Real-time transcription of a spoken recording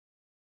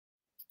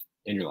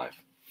in your life.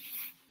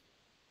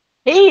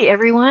 Hey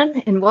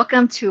everyone, and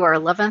welcome to our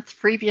 11th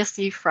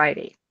FreeBSD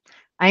Friday.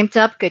 I'm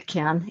Deb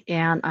Goodkin,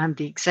 and I'm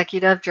the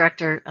Executive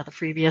Director of the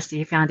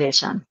FreeBSD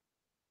Foundation.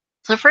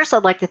 So first,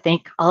 I'd like to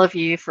thank all of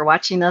you for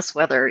watching this,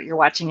 whether you're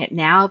watching it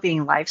now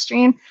being live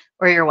streamed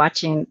or you're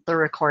watching the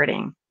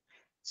recording.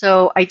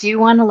 So I do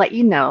want to let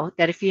you know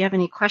that if you have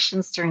any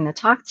questions during the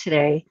talk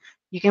today,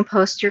 you can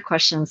post your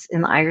questions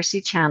in the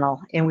IRC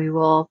channel, and we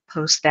will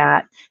post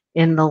that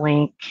in the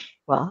link.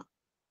 Well,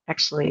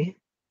 actually,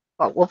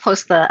 we'll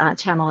post the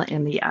channel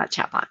in the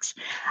chat box.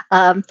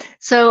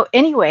 So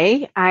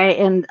anyway,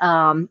 and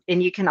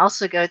you can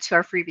also go to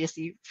our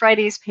FreeBSD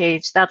Fridays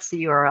page. That's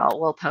the URL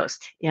we'll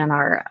post in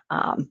our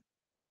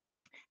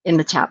in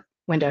the chat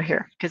window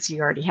here because you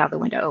already have the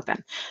window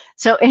open.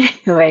 So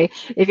anyway,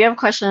 if you have a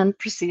question,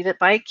 proceed it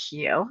by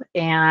queue,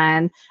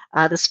 and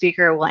the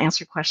speaker will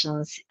answer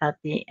questions at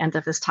the end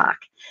of his talk.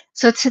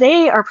 So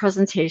today our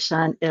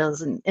presentation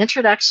is an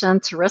introduction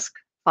to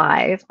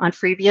RISC-V on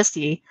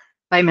FreeBSD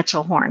by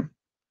Mitchell Horne.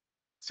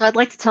 So I'd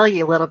like to tell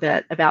you a little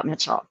bit about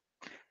Mitchell.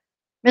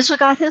 Mitchell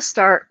got his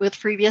start with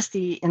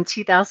FreeBSD in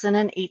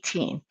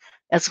 2018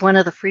 as one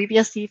of the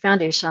FreeBSD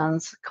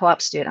Foundation's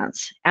co-op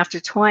students after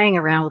toying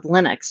around with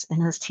Linux in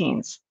his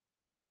teens.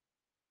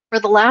 For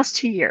the last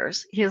 2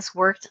 years, he has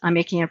worked on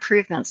making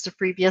improvements to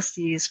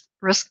FreeBSD's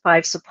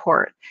RISC-V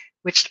support,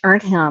 which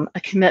earned him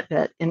a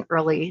commitment in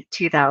early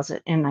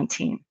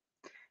 2019.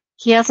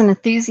 He has an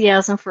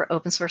enthusiasm for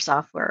open source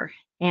software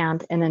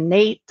and an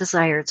innate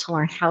desire to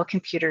learn how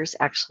computers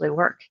actually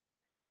work.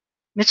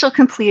 Mitchell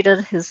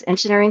completed his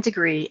engineering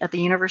degree at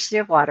the University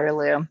of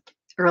Waterloo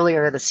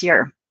earlier this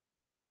year.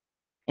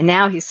 And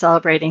now he's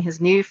celebrating his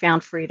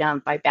newfound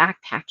freedom by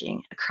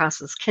backpacking across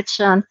his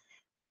kitchen,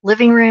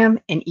 living room,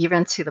 and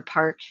even to the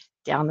park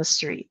down the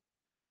street.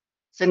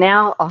 So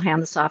now I'll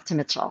hand this off to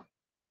Mitchell.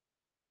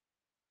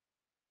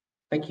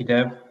 Thank you,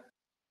 Deb.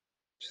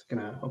 Just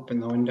gonna open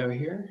the window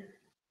here.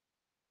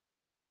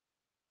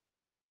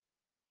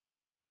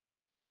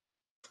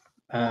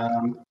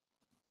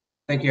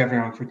 Thank you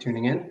everyone for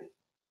tuning in.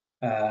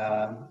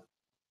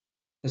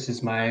 This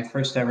is my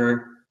first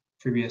ever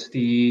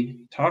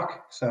FreeBSD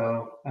talk,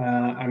 so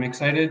I'm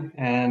excited,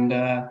 and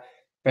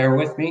bear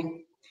with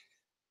me.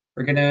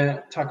 We're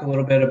gonna talk a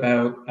little bit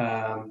about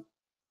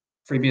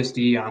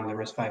FreeBSD on the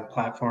RISC-V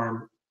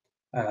platform,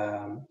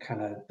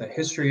 kind of the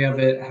history of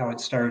it, how it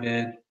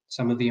started,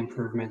 some of the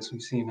improvements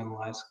we've seen in the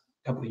last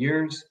couple of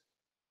years,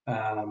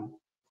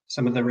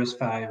 some of the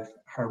RISC-V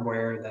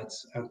hardware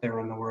that's out there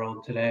in the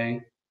world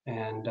today,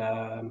 and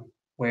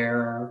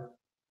where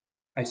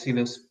I see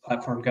this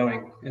platform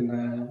going in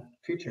the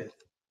future.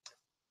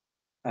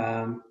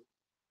 So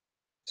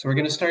we're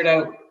going to start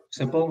out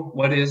simple.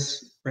 What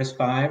is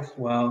RISC-V?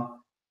 Well,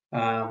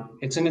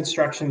 it's an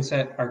instruction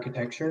set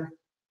architecture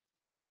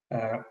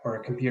or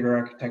a computer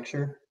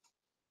architecture.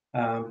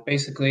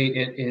 Basically,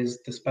 it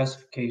is the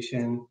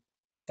specification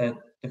that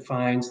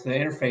defines the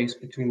interface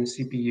between the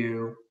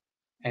CPU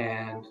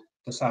and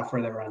the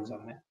software that runs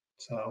on it.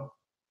 So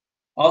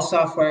all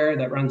software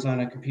that runs on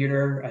a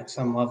computer at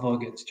some level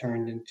gets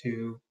turned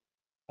into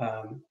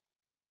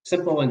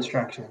simple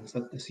instructions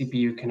that the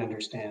CPU can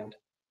understand.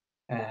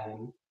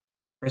 And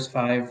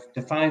RISC-V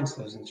defines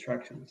those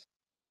instructions.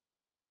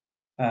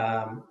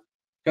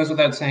 Goes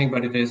without saying,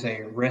 but it is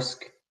a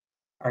RISC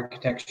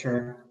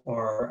architecture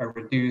or a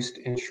reduced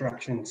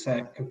instruction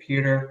set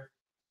computer.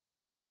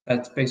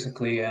 That's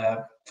basically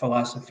a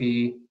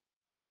philosophy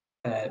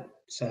that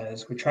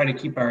says we try to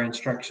keep our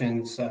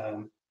instructions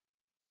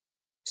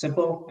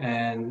simple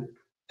and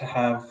to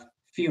have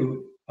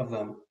few of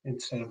them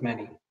instead of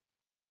many.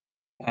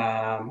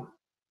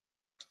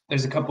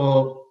 There's a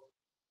couple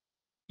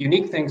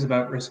unique things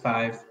about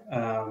RISC-V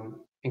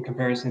in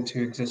comparison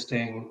to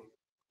existing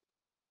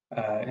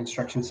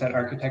instruction set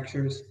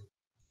architectures.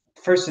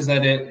 First is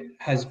that it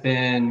has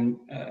been,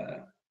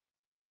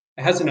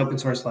 it has an open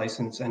source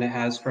license, and it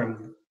has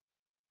from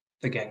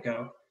the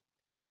get-go.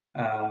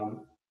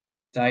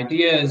 The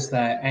idea is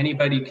that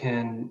anybody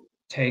can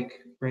take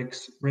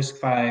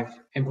RISC-V,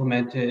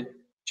 implement it,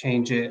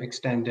 change it,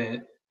 extend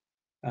it,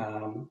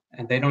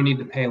 and they don't need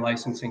to pay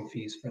licensing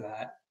fees for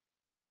that.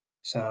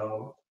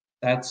 So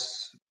that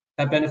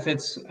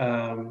benefits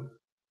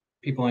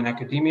people in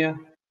academia,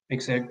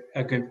 makes it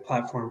a good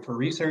platform for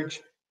research,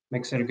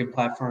 makes it a good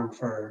platform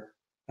for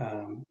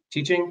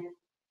teaching.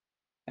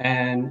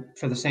 And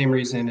for the same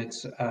reason,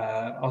 it's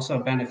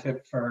also a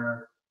benefit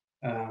for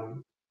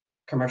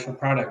commercial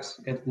products.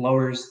 It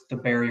lowers the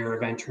barrier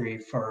of entry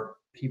for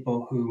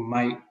people who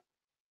might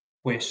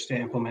wish to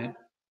implement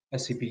a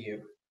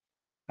CPU.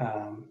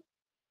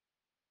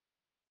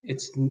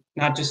 It's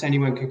not just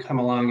anyone can come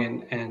along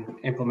and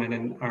implement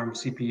an ARM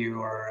CPU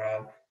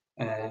or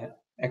a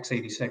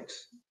x86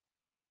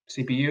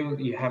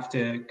 CPU. You have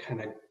to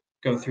kind of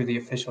go through the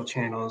official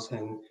channels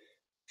and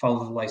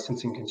follow the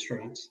licensing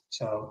constraints.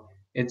 So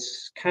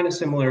it's kind of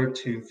similar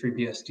to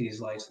FreeBSD's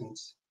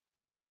license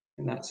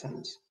in that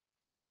sense.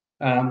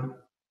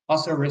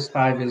 Also,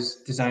 RISC-V is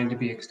designed to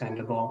be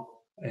extendable.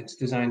 It's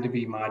designed to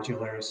be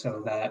modular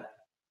so that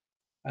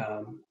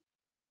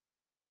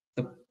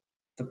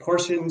the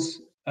portions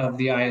of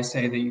the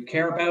ISA that you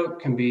care about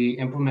can be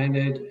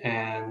implemented,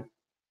 and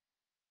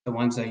the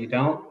ones that you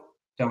don't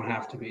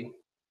have to be.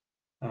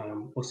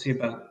 We'll see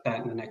about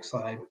that in the next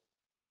slide.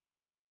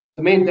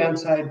 The main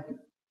downside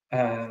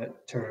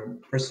to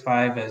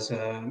RISC-V as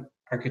an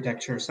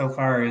architecture so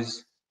far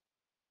is,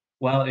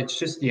 well, it's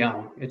just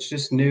young. It's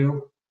just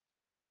new.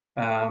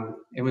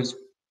 It was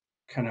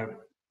kind of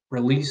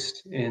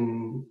released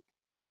in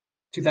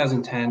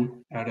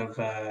 2010 out of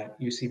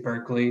UC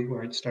Berkeley,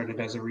 where it started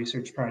as a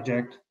research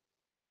project.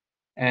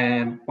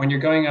 And when you're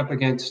going up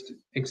against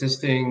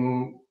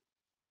existing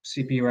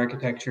CPU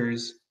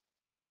architectures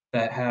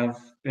that have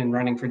been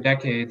running for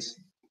decades,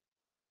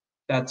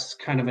 that's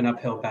kind of an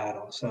uphill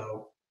battle.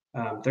 So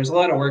there's a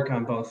lot of work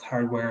on both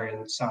hardware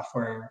and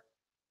software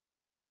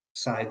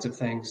sides of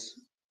things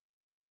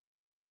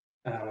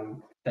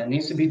that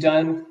needs to be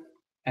done.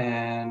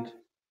 And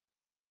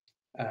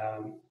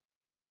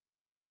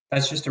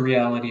that's just a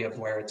reality of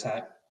where it's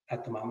at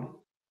the moment.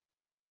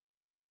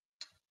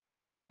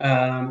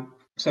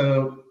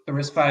 So the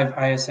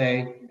RISC-V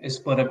ISA is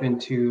split up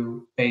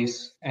into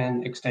base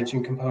and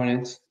extension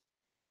components.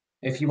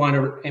 If you want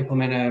to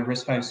implement a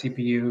RISC-V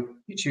CPU,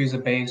 you choose a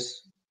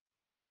base,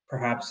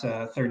 perhaps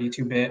a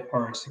 32-bit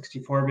or a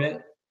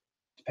 64-bit,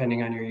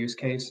 depending on your use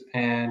case,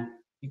 and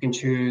you can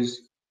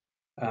choose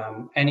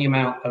any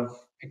amount of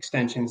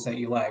extensions that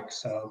you like.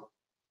 So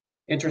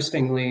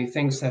interestingly,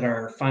 things that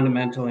are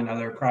fundamental in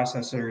other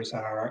processors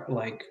are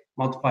like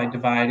multiply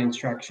divide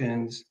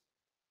instructions,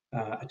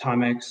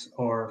 atomics,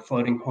 or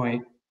floating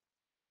point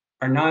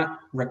are not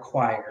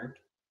required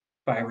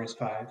by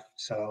RISC-V.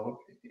 So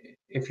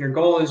if your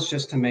goal is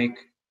just to make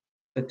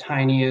the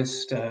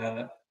tiniest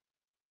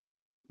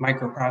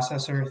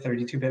microprocessor,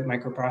 32-bit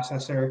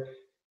microprocessor,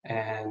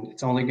 and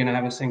it's only going to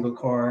have a single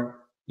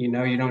core, you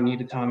don't need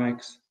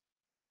atomics.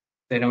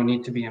 They don't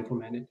need to be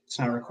implemented. It's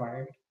not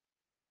required.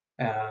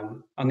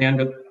 On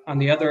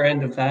the other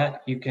end of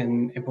that, you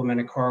can implement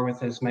a core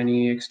with as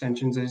many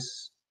extensions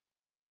as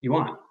you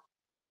want.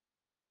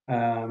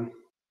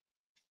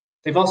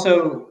 They've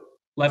also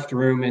left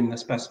room in the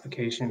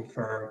specification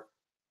for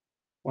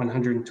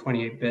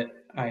 128-bit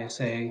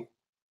ISA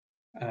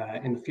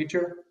in the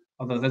future,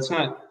 although that's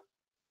not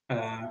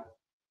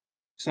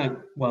it's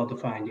not well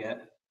defined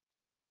yet.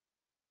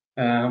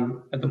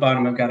 At the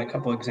bottom, I've got a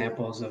couple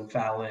examples of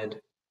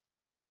valid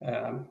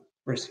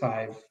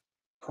RISC-V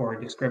core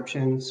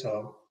descriptions.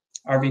 So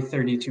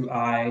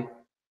RV32I,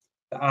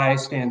 the I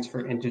stands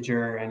for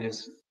integer and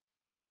is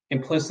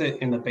implicit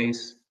in the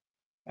base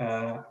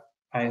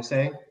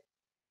ISA,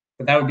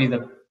 but that would be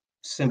the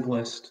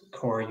simplest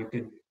core you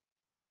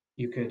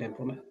could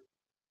implement.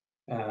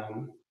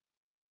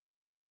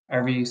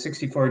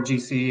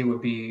 RV64GC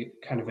would be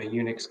kind of a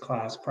Unix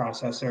class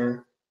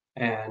processor,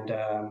 and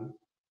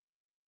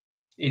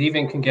it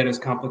even can get as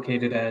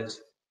complicated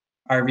as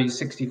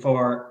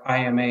RV64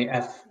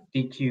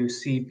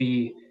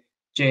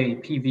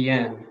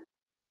 IMAFDQCBJPVN,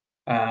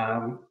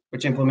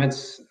 which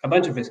implements a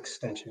bunch of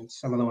extensions,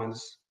 some of the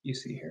ones you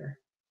see here.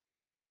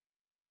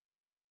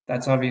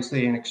 That's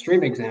obviously an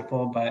extreme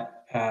example,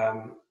 but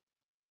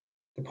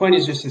the point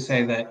is just to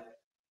say that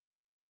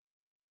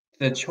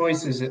the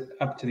choice is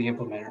up to the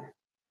implementer.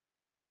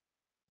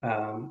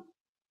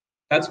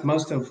 That's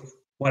most of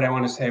what I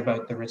want to say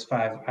about the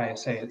RISC-V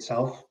ISA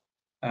itself.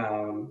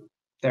 There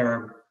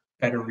are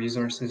better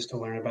resources to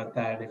learn about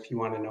that if you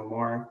want to know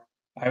more.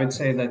 I would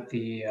say that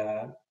the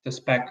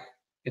spec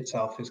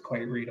itself is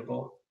quite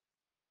readable,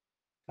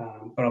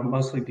 but I'll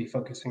mostly be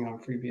focusing on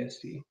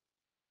FreeBSD.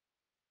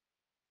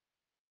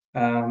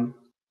 So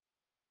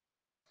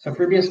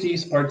FreeBSD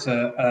supports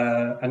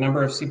a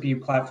number of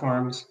CPU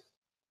platforms.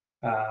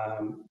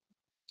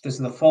 This is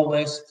the full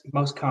list.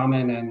 Most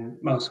common and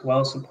most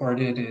well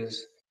supported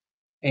is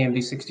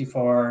AMD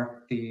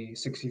 64, the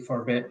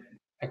 64-bit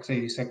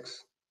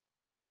x86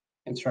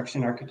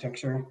 instruction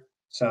architecture.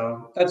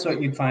 So that's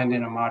what you'd find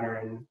in a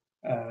modern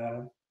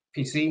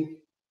PC.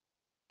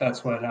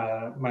 That's what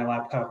my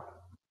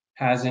laptop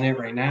has in it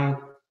right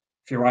now.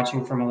 If you're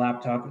watching from a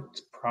laptop,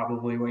 it's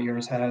probably what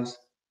yours has.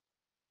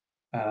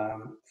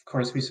 Of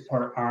course, we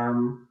support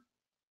ARM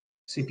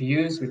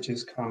CPUs, which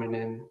is common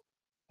in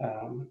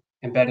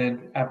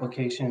embedded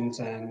applications,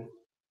 and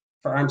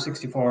for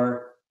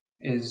ARM64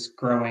 is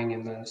growing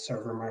in the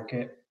server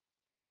market.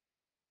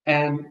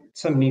 And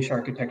some niche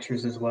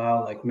architectures as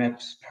well, like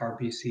MIPS,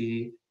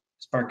 PowerPC,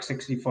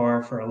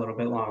 SPARC64 for a little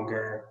bit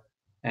longer.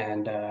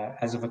 And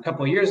as of a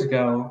couple of years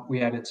ago,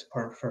 we added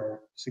support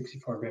for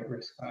 64-bit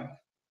RISC-V.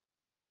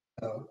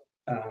 So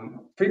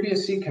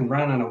FreeBSD can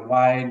run on a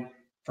wide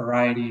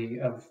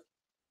variety of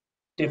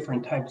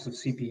different types of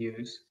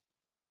CPUs.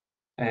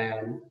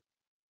 And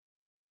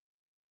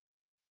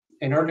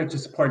in order to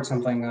support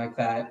something like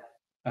that,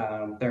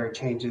 there are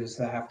changes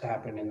that have to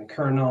happen in the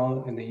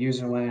kernel, in the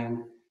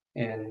userland,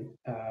 in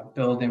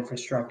build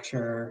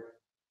infrastructure,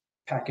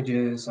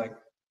 packages. Like,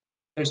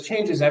 there's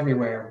changes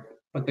everywhere,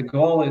 but the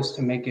goal is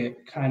to make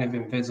it kind of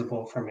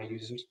invisible from a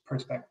user's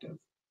perspective.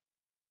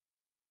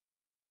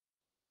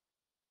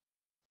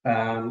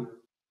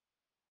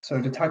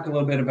 So to talk a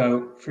little bit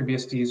about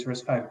FreeBSD's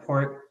RISC-V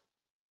port,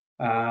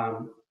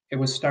 it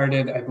was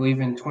started, I believe,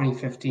 in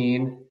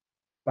 2015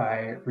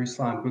 by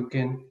Ruslan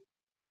Bukin.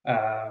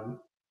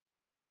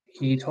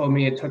 He told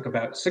me it took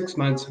about 6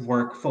 months of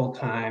work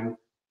full-time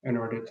in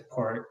order to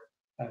port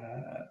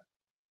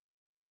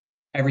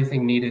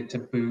everything needed to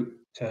boot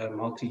to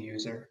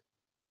multi-user.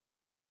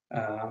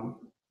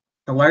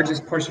 The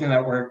largest portion of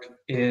that work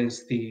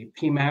is the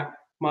PMAP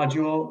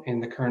module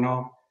in the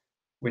kernel,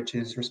 which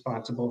is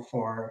responsible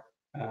for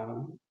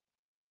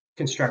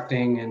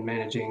constructing and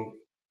managing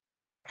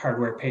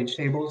hardware page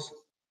tables.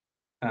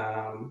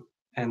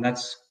 And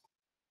that's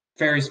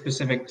very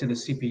specific to the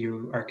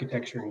CPU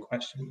architecture in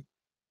question.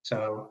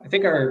 So I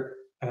think our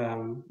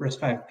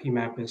RISC-V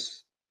PMAP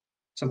is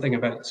something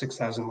about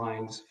 6,000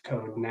 lines of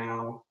code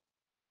now.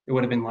 It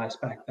would have been less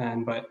back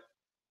then, but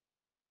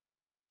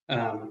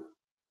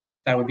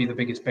that would be the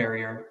biggest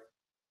barrier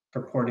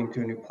for porting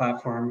to a new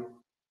platform.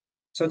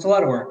 So it's a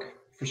lot of work,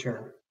 for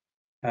sure.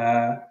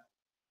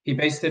 He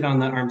based it on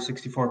the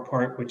ARM64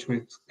 port, which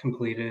was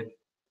completed a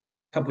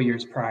couple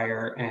years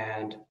prior,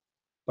 and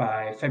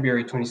by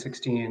February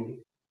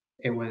 2016,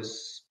 it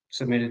was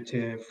submitted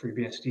to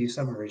FreeBSD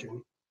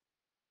subversion.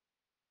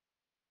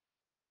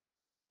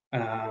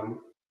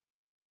 Some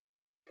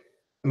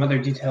other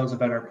details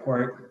about our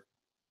port.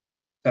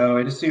 So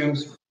it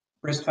assumes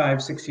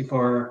RISC-V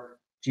 64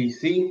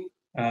 GC.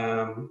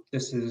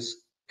 This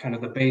is kind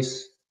of the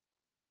base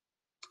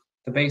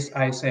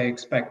ISA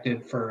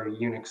expected for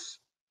Unix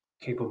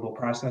capable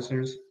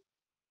processors.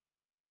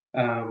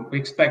 We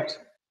expect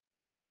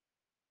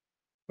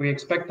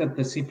that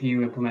the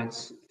CPU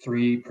implements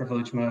 3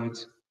 privilege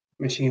modes: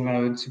 machine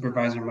mode,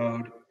 supervisor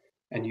mode,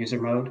 and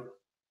user mode.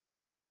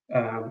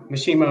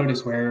 Machine mode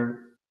is where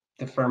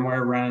the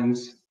firmware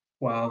runs,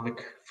 while the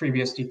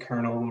FreeBSD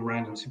kernel will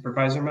run in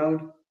supervisor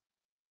mode,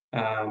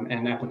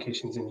 and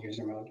applications in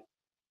user mode.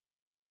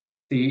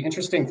 The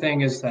interesting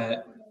thing is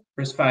that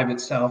RISC-V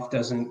itself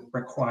doesn't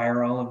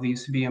require all of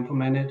these to be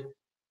implemented,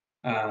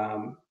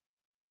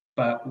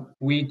 but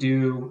we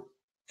do,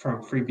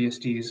 from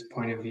FreeBSD's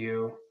point of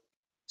view,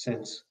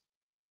 since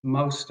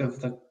most of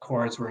the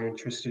cores we're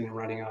interested in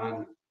running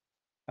on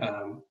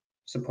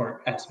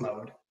support S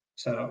mode.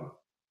 So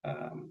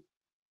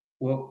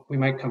we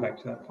might come back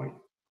to that point.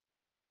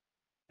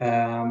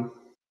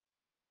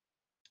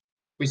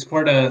 We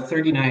support a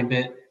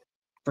 39-bit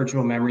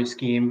virtual memory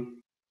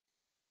scheme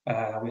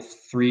with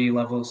 3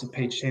 levels of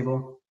page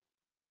table.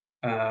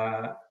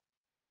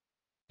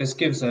 This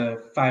gives a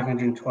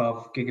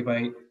 512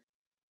 gigabyte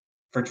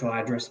virtual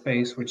address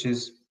space, which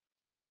is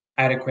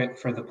adequate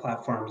for the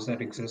platforms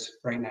that exist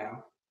right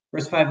now.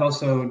 RISC-V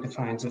also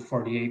defines a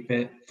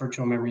 48-bit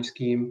virtual memory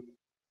scheme,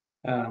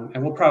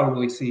 and we'll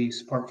probably see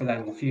support for that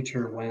in the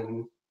future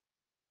when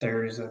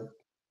there's the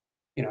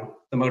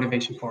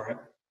motivation for it.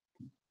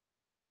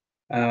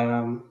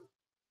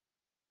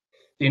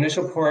 The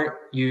initial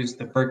port used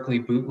the Berkeley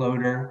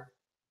bootloader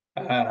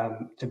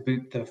to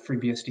boot the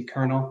FreeBSD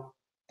kernel.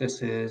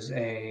 This is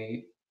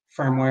a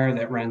firmware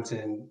that runs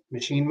in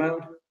machine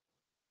mode,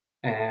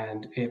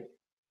 and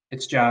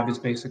its job is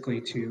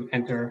basically to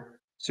enter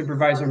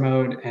supervisor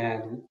mode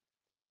and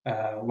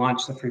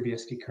launch the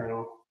FreeBSD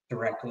kernel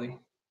directly.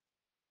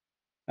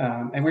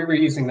 And we were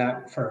using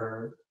that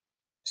for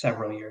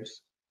several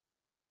years.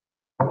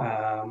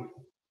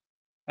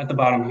 At the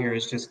bottom here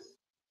is just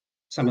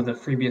some of the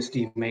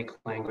FreeBSD make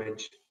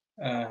language.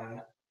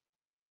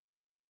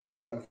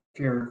 If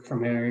you're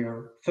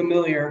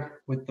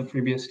familiar with the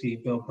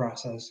FreeBSD build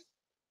process,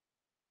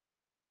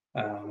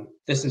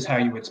 this is how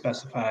you would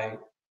specify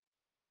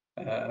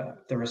the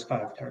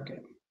RISC-V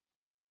target.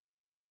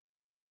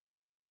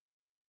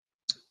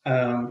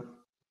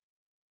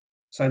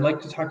 So I'd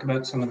like to talk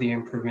about some of the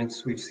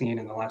improvements we've seen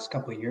in the last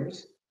couple of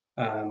years,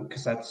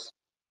 because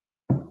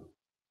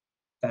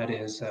that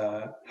is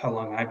how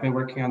long I've been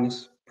working on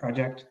this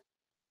project.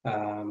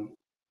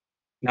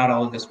 Not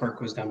all of this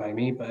work was done by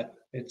me, but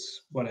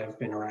it's what I've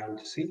been around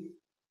to see.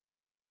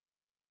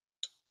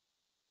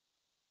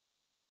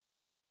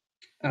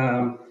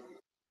 One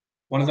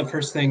of the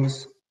first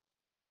things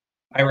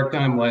I worked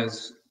on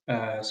was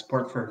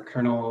support for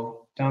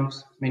kernel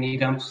dumps, mini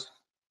dumps,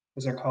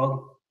 as they're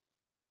called.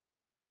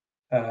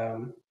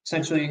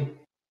 Essentially,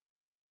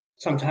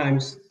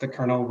 sometimes the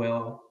kernel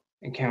will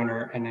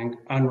encounter an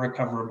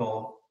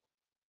unrecoverable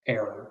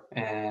error,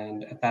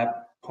 and at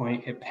that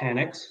point it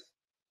panics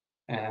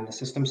and the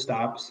system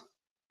stops,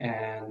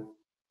 and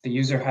the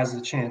user has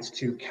the chance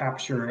to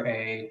capture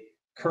a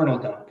kernel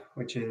dump,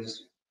 which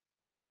is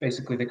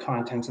basically the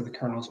contents of the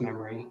kernel's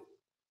memory.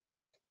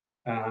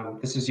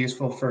 This is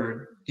useful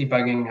for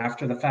debugging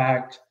after the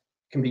fact,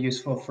 can be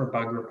useful for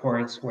bug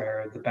reports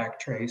where the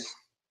backtrace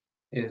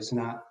is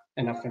not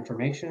enough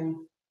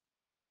information,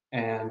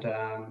 and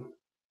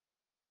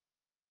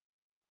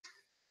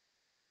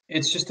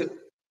it's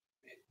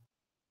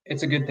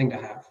a good thing to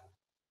have.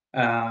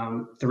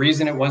 The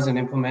reason it wasn't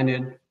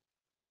implemented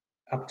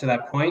up to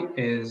that point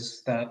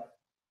is that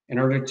in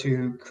order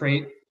to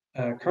create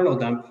a kernel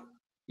dump,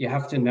 you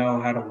have to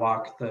know how to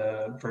walk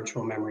the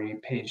virtual memory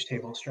page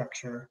table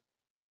structure.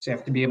 So you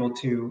have to be able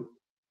to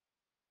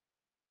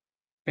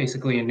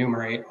basically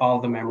enumerate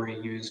all the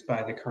memory used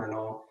by the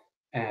kernel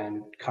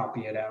and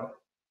copy it out.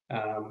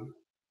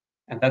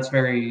 And that's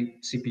very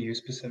CPU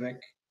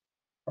specific,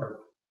 or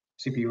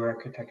CPU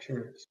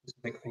architecture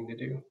specific thing to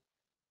do.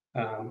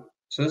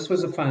 So this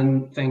was a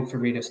fun thing for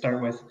me to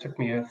start with. It took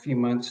me a few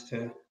months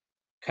to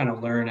kind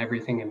of learn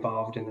everything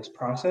involved in this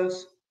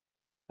process.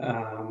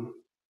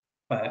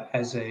 But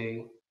as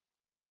a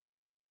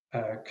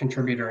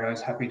contributor, I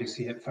was happy to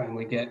see it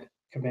finally get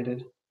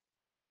committed.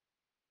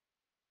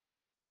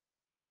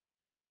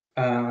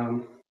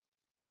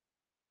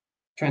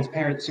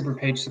 Transparent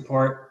superpage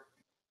support.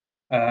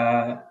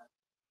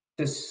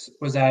 This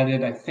was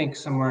added, I think,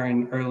 somewhere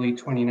in early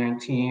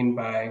 2019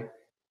 by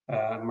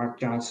Mark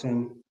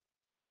Johnson.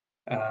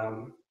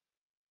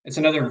 It's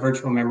another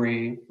virtual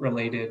memory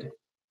related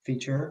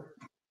feature.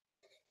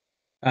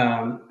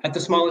 At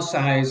the smallest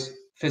size,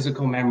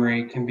 physical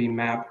memory can be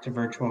mapped to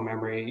virtual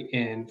memory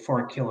in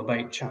 4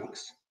 kilobyte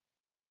chunks.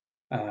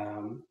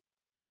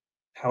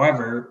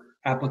 However,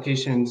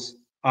 applications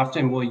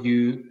often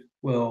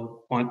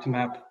will want to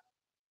map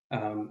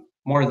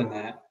more than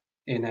that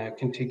in a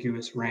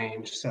contiguous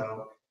range.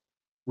 So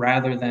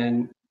rather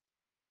than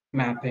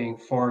mapping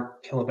 4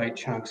 kilobyte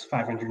chunks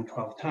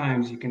 512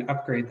 times, you can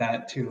upgrade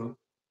that to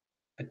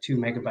a 2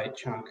 megabyte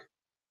chunk.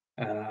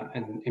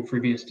 And in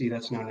FreeBSD,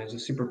 that's known as a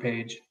super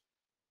page.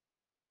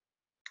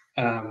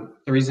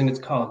 The reason it's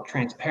called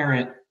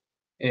transparent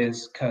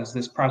is because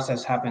this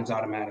process happens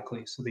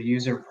automatically. So the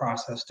user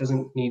process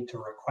doesn't need to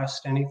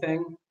request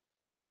anything.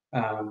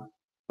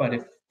 But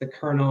if the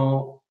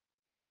kernel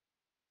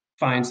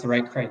finds the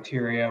right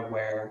criteria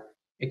where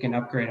it can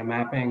upgrade a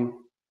mapping,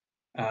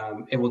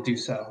 it will do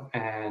so.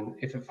 And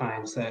if it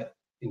finds that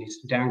it needs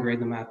to downgrade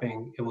the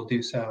mapping, it will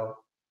do so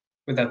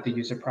without the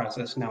user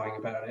process knowing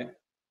about it.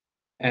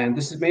 And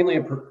this is mainly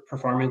a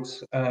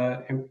performance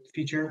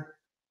feature.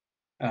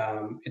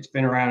 It's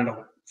been around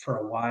for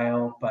a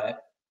while,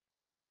 but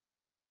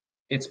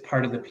it's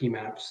part of the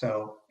PMAP.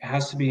 So it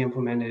has to be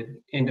implemented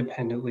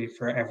independently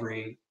for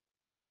every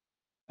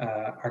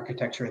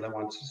architecture that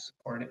wants to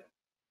support it.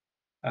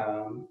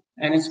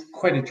 And it's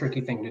quite a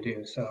tricky thing to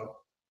do. So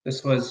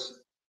this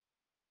was,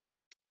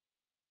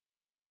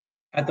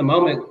 at the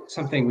moment,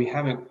 something we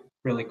haven't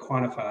really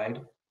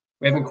quantified.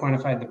 We haven't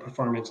quantified the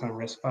performance on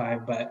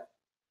RISC-V, but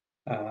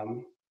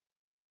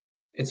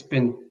it's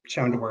been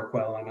shown to work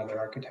well on other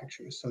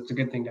architectures. So it's a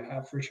good thing to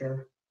have for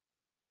sure.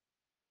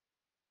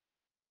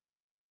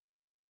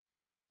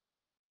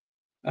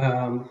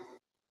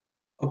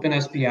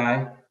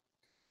 OpenSBI.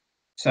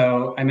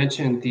 So I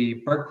mentioned the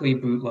Berkeley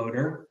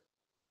bootloader,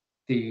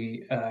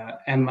 the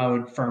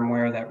M-mode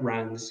firmware that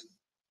runs,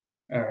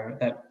 or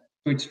that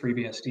boots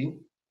FreeBSD.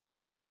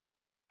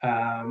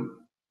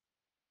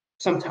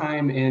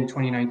 Sometime in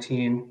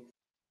 2019,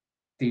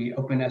 the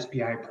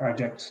OpenSBI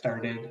project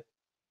started,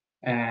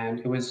 and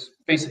it was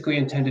basically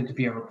intended to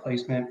be a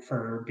replacement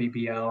for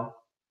BBL,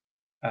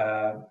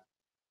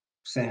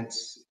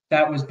 since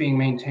that was being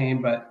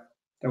maintained, but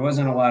there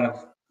wasn't a lot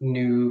of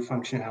new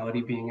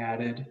functionality being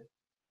added.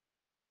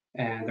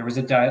 And there was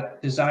a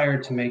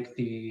desire to make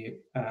the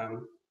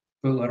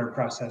bootloader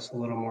process a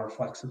little more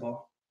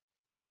flexible.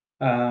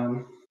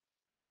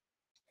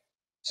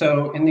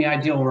 So in the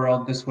ideal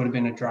world, this would have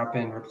been a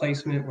drop-in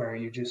replacement where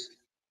you just,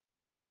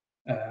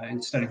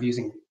 instead of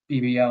using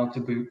BBL to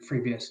boot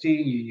FreeBSD,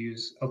 you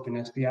use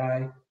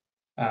OpenSBI.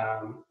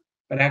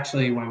 But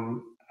actually,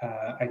 when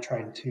I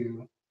tried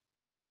to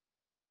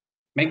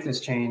make this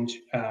change,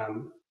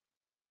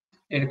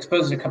 it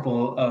exposed a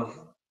couple of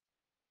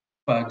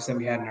bugs that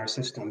we had in our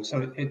system.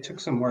 So it took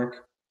some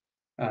work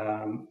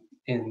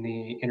in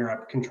the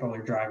interrupt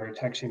controller driver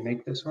to actually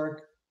make this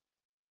work.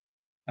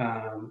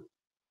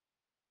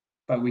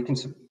 But we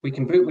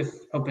can boot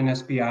with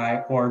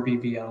OpenSBI or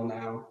BBL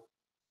now.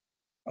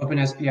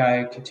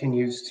 OpenSBI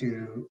continues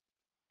to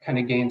kind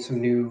of gain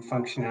some new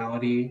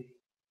functionality,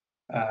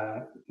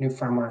 new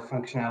firmware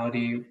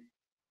functionality,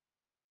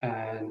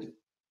 and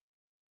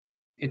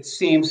it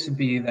seems to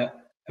be that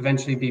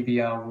eventually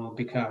BBL will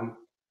become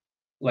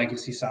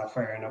legacy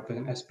software and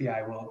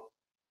OpenSBI will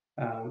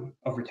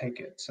overtake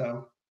it.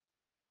 So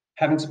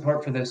having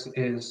support for this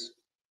is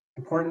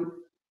important.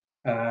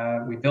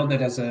 We build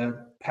it as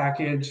a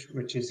package,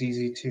 which is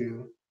easy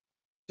to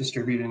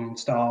distribute and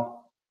install.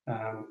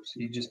 So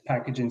you just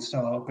package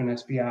install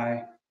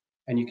OpenSBI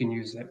and you can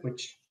use it,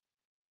 which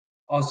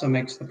also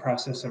makes the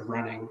process of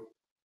running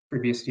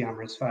FreeBSD on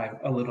RISC-V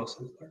a little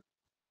simpler.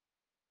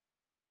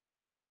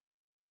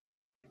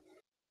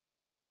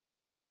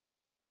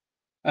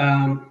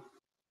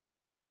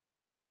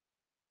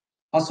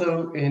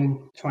 Also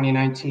in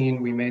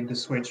 2019, we made the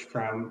switch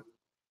from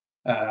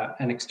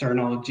an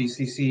external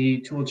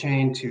GCC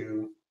toolchain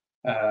to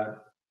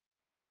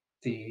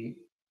the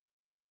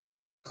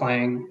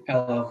Clang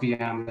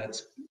LLVM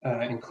that's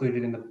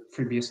included in the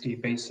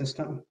FreeBSD base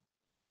system.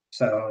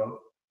 So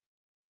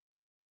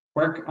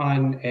work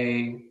on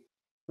a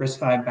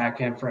RISC-V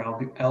backend for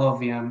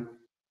LLVM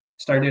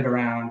started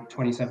around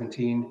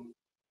 2017.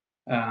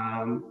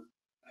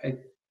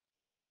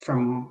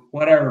 From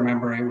what I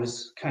remember, it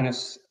was kind of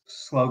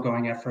slow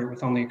going effort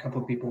with only a couple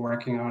of people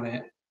working on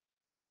it.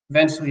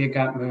 Eventually, it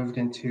got moved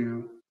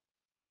into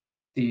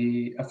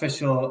the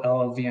official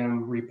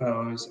LLVM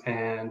repos,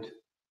 and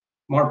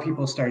more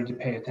people started to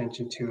pay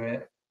attention to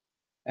it.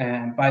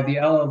 And by the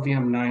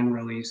LLVM 9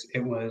 release, it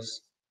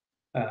was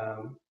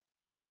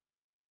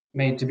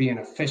made to be an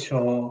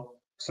official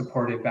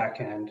supported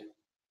backend,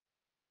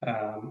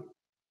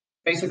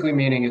 basically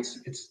meaning it's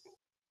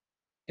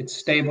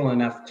stable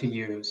enough to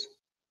use.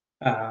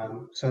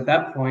 So at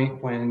that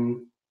point,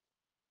 when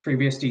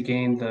FreeBSD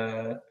gained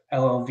the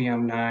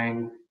LLVM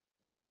 9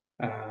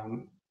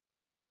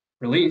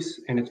 release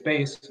in its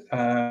base,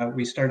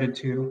 we started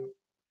to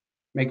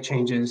make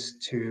changes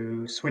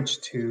to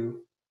switch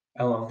to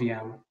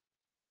LLVM.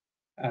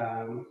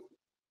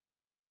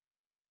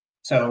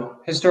 So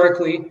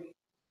historically,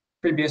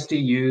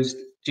 FreeBSD used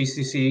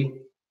GCC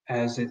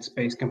as its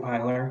base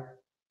compiler.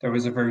 There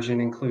was a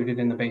version included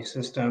in the base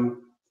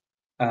system.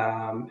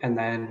 And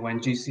then when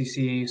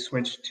GCC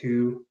switched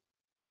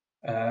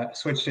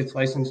its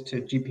license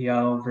to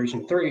GPL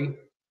version 3,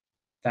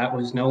 that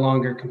was no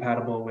longer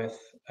compatible with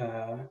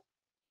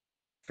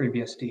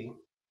FreeBSD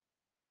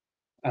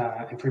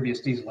and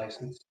FreeBSD's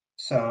license.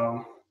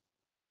 So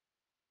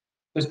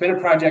there's been a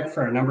project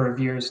for a number of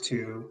years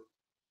to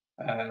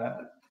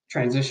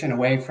transition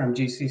away from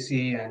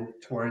GCC and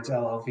towards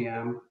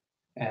LLVM.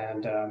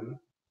 And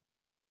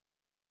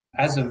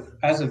as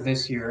of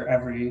this year,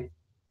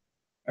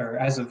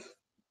 as of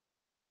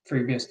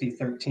FreeBSD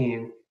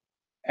 13,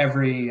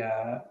 every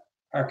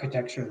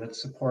architecture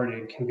that's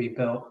supported can be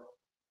built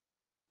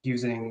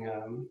using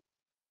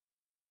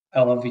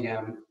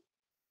LLVM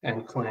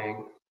and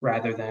Clang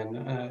rather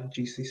than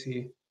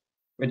GCC,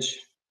 which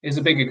is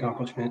a big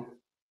accomplishment.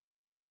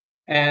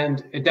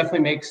 And it definitely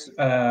makes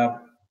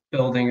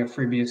building a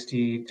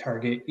FreeBSD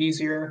target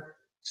easier,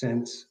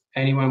 since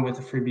anyone with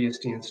a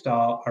FreeBSD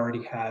install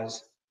already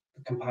has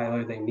the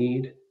compiler they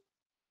need.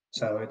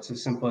 So it's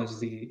as simple as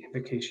the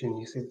invocation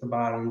you see at the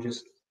bottom,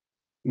 just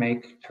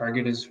make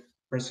target as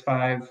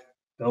RISC-V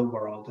build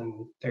world,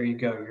 and there you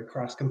go, you're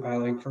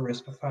cross-compiling for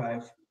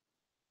RISC-V.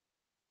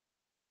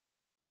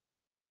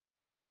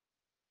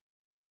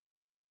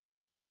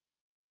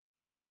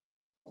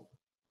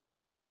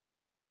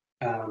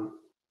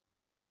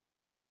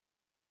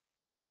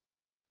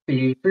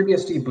 The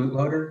FreeBSD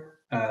bootloader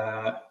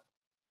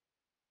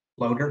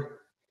loader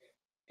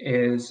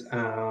is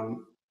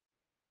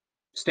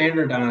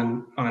standard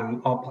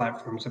on all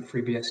platforms of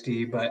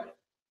FreeBSD, but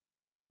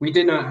we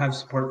did not have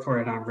support for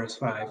it on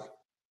RISC-V.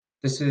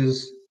 This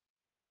is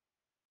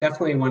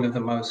definitely one of the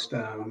most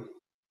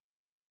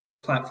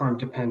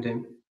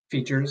platform-dependent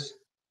features.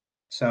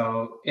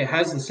 So it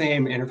has the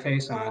same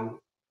interface on,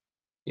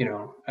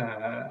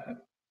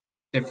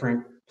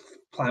 different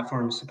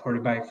platforms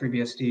supported by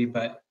FreeBSD,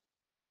 but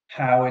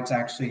how it's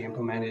actually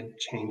implemented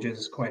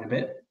changes quite a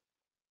bit.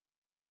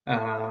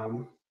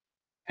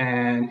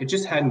 And it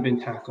just hadn't been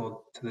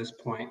tackled to this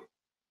point.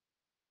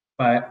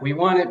 But we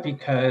want it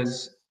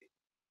because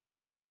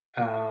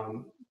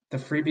the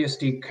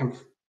FreeBSD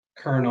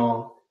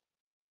kernel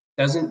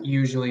doesn't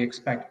usually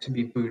expect to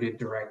be booted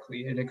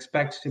directly. It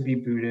expects to be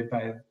booted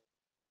by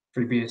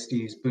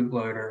FreeBSD's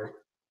bootloader.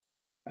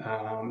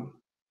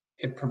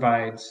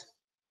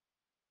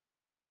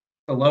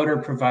 The loader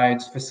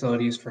provides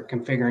facilities for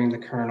configuring the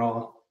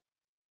kernel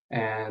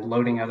and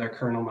loading other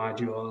kernel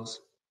modules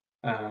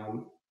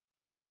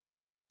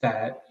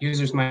that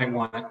users might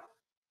want,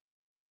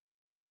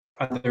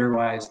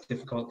 otherwise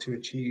difficult to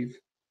achieve.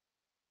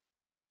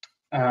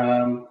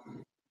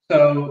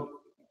 So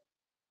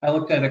I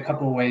looked at a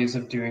couple of ways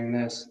of doing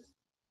this.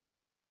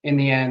 In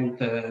the end,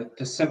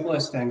 the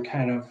simplest and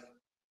kind of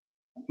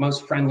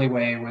most friendly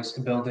way was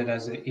to build it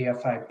as an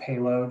EFI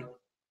payload,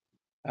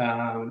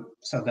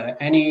 so that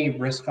any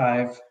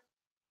RISC-V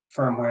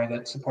firmware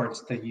that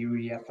supports the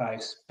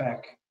UEFI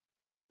spec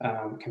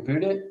can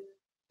boot it.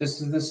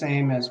 This is the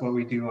same as what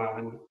we do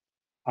on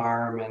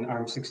ARM and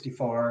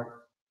ARM64,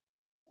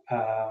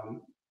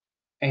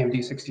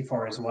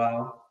 AMD64 as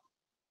well,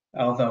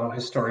 although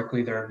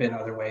historically there have been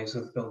other ways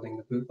of building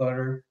the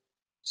bootloader.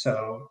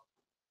 So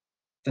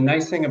the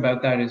nice thing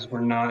about that is we're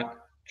not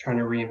trying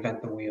to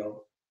reinvent the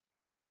wheel.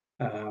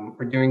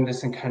 We're doing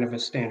this in kind of a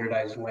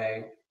standardized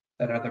way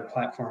that other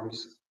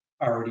platforms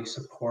already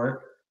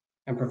support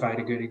and provide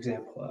a good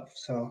example of.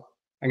 So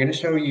I'm going to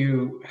show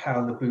you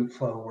how the boot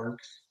flow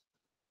works.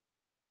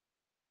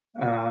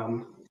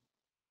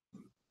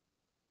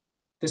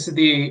 This is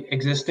the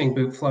existing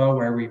boot flow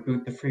where we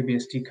boot the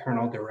FreeBSD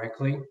kernel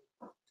directly.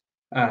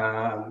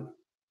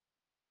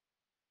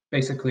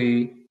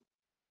 Basically,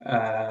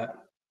 the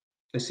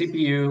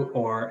CPU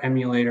or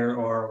emulator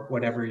or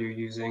whatever you're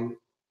using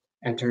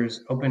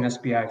enters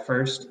OpenSBI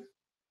first,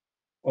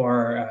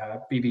 or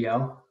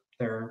BBL.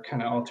 They're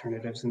kind of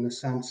alternatives in this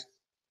sense.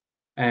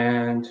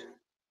 And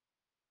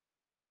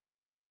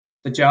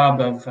the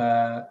job of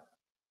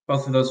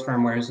both of those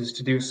firmwares is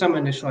to do some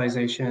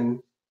initialization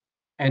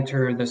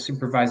enter the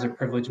supervisor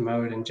privilege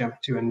mode and jump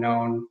to a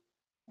known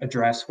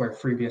address where the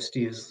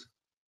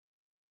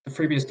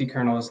FreeBSD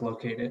kernel is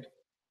located.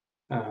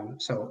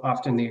 So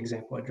often the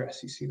example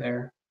address you see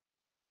there.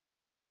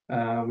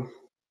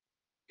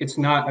 It's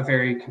not a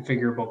very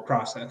configurable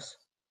process,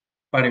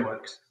 but it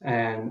works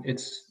and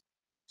it's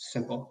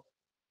simple.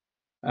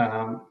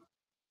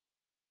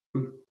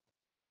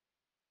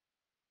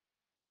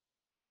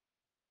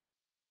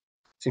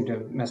 Seem to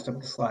have messed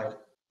up the slide.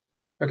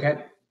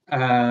 Okay.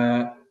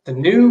 The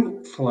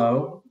new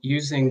flow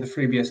using the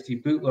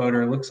FreeBSD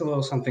bootloader looks a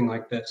little something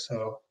like this.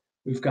 So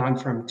we've gone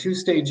from 2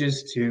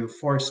 stages to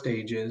 4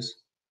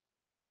 stages,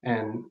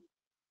 and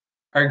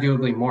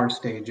arguably more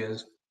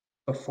stages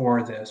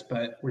before this,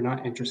 but we're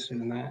not interested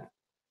in that.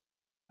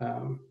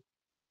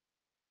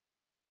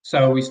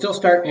 So we still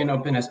start in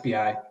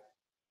OpenSPI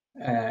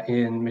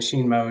in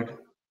machine mode.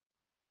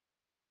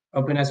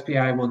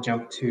 OpenSPI will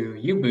jump to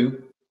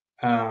U-boot.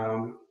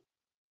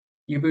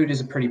 U-boot is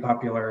a pretty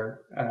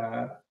popular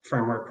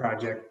firmware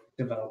project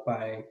developed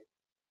by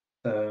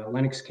the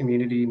Linux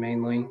community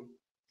mainly,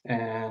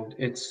 and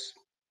it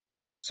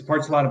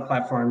supports a lot of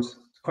platforms.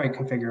 It's quite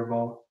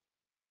configurable,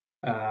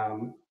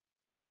 and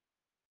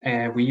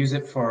we use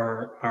it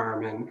for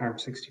ARM and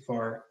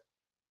ARM64.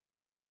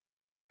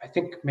 I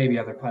think maybe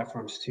other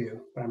platforms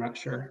too, but I'm not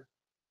sure.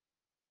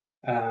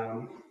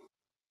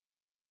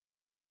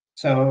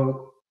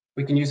 So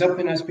we can use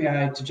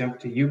OpenSPI to jump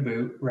to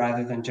U-boot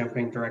rather than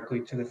jumping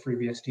directly to the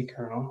FreeBSD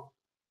kernel.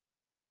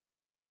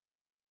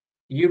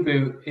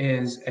 U-boot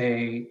is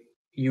a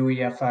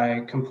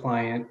UEFI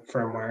compliant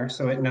firmware,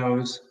 so it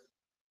knows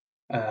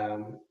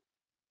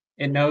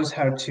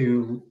how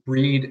to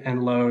read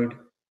and load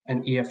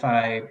an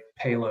EFI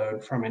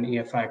payload from an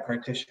EFI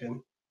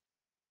partition.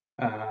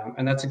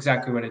 And that's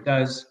exactly what it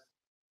does.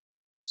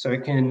 So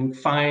it can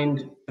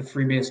find the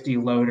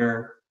FreeBSD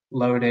loader,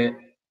 load it,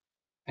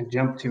 and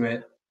jump to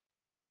it,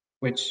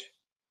 which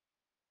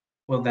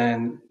will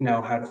then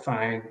know how to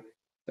find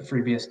the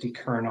FreeBSD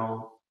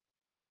kernel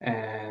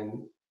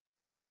and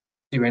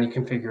do any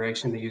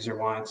configuration the user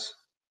wants.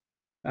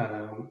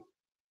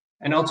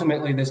 And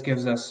ultimately, this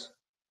gives us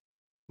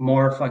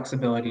more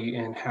flexibility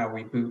in how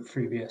we boot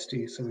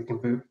FreeBSD. So we can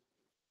boot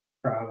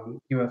from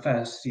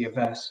UFS,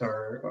 CFS,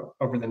 or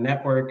over the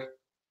network,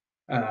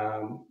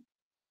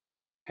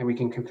 and we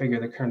can configure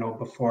the kernel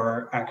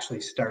before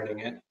actually starting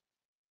it.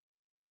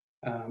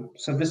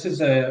 So this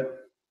is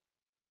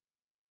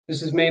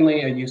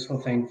mainly a useful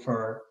thing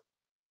for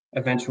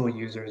eventual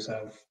users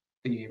of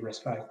the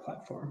RISC-V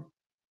platform.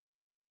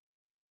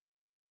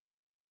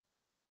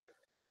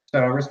 So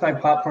RISC-V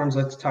platforms,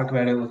 let's talk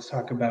about it. Let's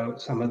talk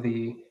about some of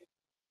the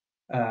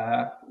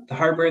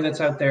hardware that's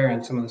out there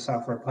and some of the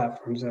software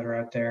platforms that are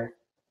out there.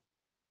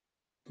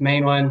 The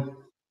main one,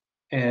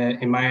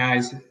 in my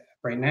eyes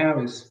right now,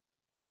 is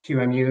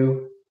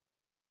QEMU.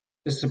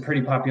 This is a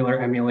pretty popular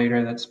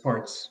emulator that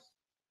supports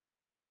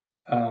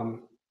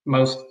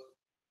most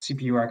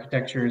CPU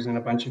architectures and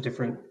a bunch of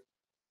different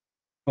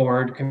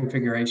board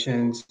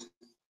configurations,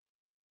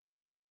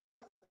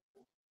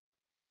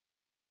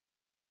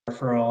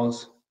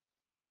 peripherals,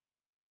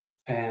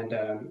 and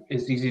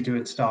is easy to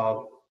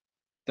install.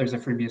 There's a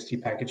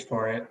FreeBSD package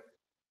for it.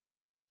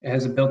 It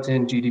has a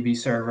built-in GDB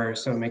server,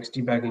 so it makes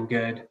debugging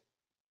good.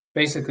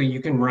 Basically, you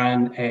can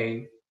run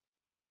a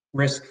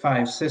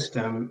RISC-V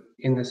system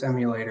in this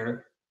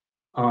emulator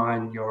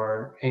on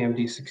your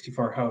AMD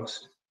 64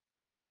 host.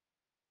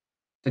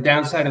 The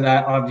downside of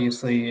that,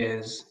 obviously,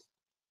 is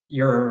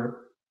to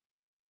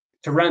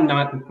run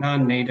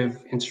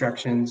non-native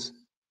instructions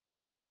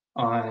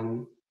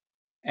on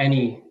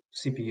any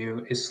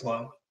CPU is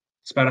slow.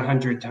 It's about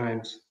 100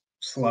 times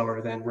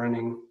slower than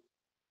running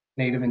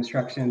native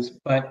instructions,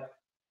 but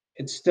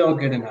it's still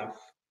good enough.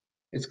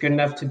 It's good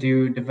enough to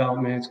do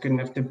development. It's good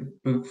enough to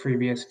boot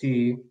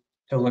FreeBSD,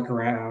 to look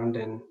around,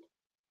 and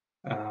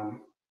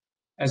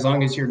as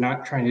long as you're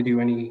not trying to do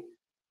any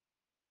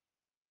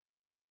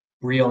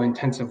real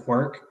intensive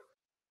work,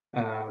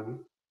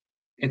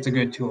 it's a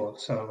good tool.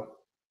 So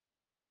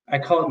I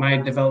call it my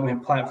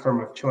development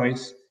platform of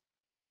choice.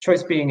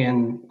 Choice being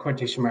in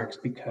quotation marks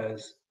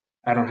because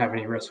I don't have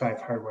any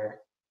RISC-V hardware.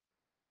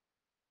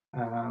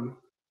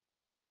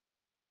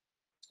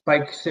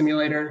 Spike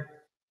Simulator,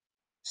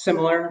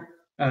 similar.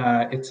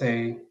 It's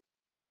a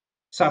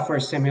software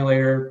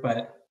simulator,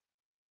 but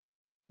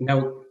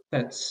note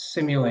that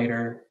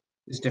simulator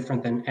is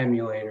different than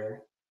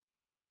emulator.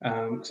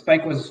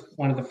 Spike was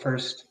one of the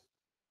first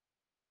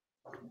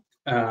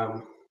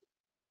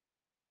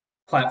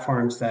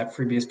platforms that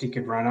FreeBSD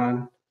could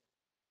run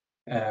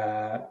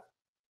on,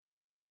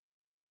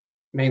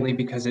 mainly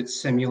because it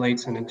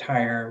simulates an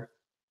entire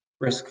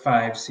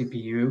RISC-V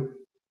CPU,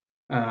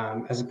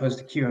 as opposed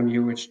to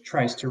QEMU, which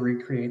tries to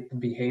recreate the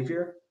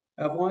behavior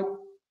of one.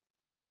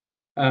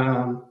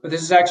 But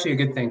this is actually a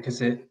good thing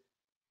because it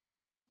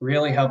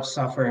really helps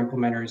software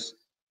implementers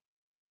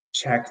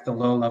check the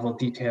low-level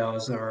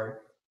details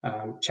or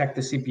check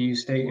the CPU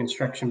state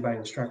instruction by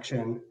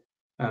instruction.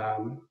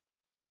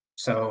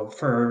 So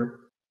for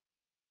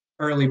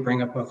early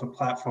bring up of a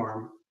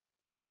platform,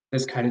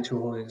 this kind of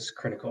tool is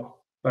critical.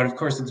 But of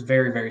course, it's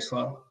very, very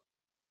slow.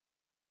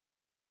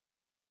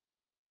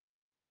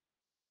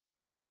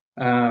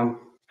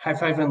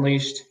 High-Five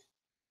Unleashed,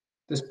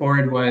 this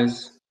board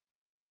was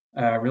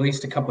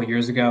released a couple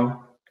years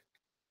ago.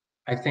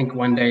 I think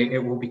one day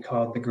it will be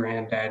called the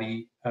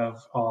granddaddy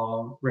of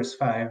all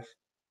RISC-V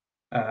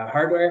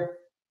hardware.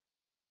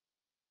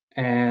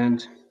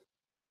 And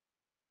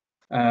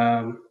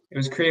it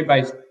was created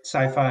by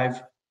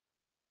Sci-Fi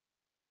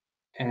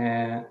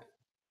and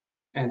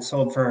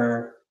sold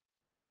for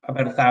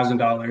about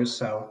 $1,000.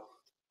 So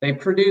they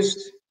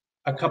produced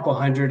a couple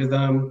hundred of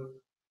them,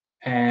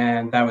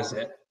 and that was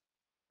it.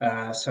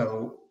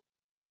 So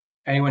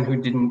anyone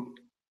who didn't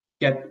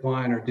get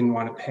one or didn't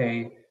want to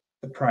pay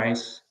the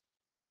price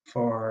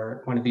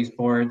for one of these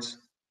boards,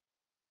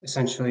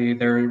 essentially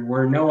there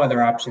were no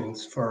other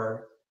options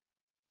for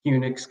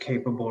Unix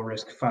capable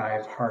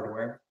RISC-V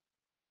hardware.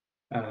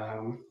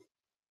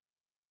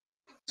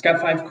 It's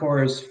got 5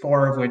 cores,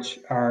 4 of which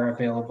are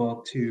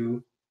available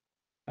to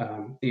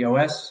the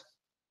OS,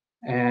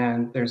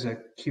 and there's a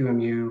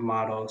QEMU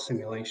model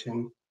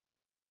simulation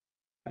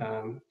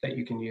that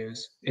you can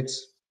use.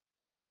 It's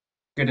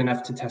good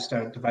enough to test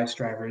out device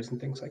drivers and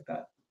things like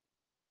that.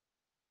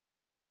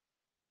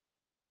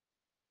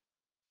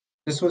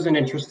 This was an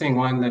interesting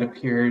one that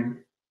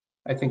appeared,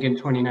 I think, in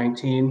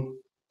 2019.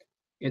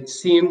 It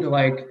seemed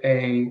like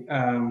a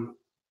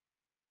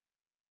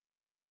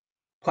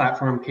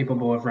platform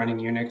capable of running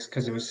Unix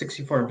because it was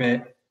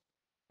 64-bit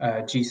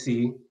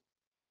GC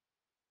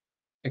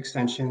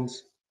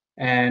extensions,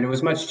 and it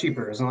was much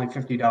cheaper. It was only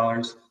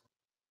 $50.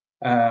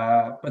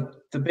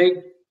 But the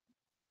big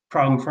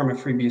problem from a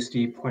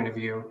FreeBSD point of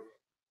view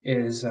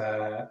is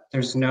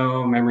there's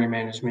no memory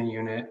management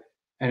unit,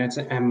 and it's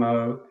an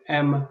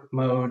M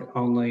mode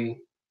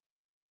only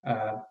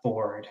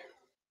board.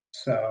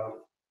 So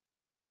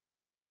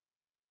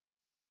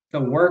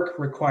the work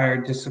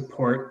required to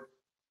support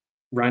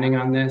running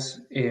on this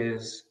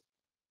is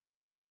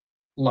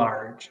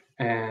large,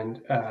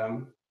 and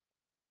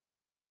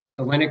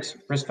the Linux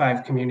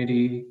RISC-V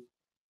community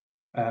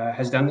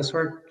has done this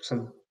work,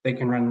 so they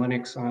can run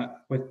Linux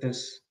with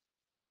this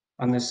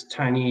on this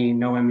tiny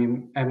no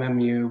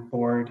MMU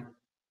board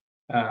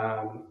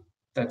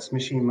that's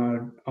machine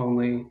mode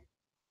only.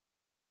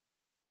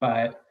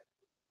 But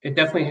it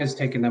definitely has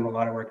taken them a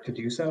lot of work to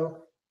do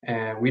so,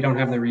 and we don't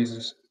have the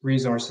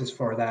resources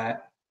for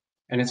that.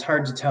 And it's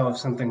hard to tell if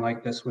something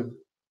like this would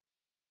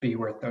be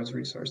worth those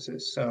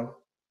resources. So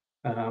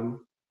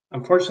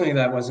unfortunately,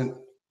 that wasn't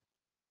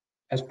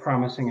as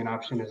promising an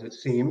option as it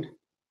seemed.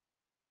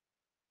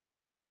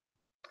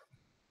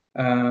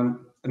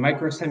 The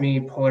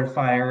microsemi polar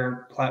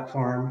fire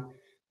platform,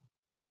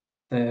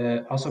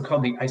 also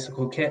called the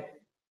Icicle Kit.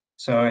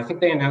 So I think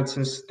they announced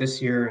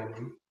this year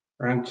in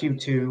around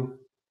Q2.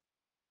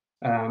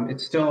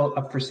 It's still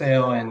up for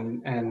sale,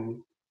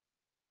 and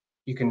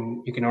you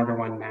can order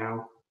one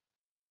now.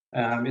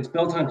 It's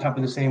built on top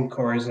of the same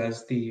cores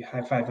as the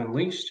High-Five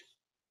Unleashed,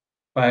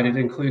 but it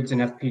includes an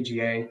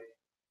FPGA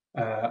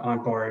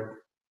on board,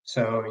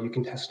 so you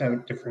can test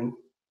out different.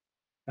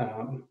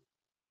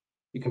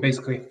 You can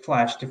basically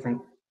flash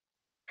different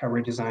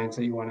hardware designs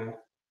that you want to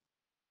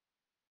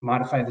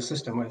modify the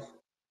system with.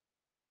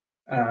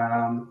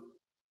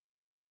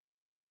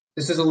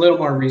 This is a little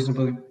more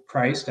reasonably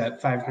priced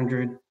at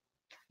 500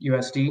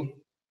 USD,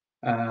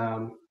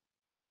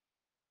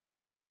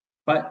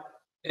 but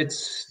it's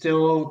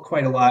still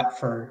quite a lot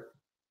for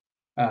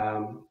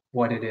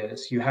what it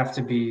is. You have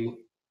to be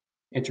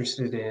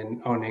interested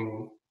in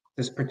owning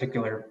this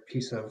particular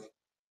piece of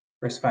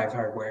RISC-V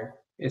hardware.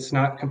 It's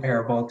not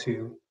comparable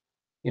to,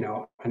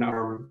 an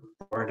ARM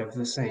board of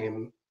the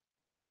same.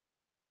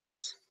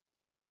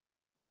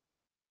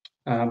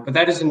 But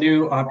that is a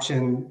new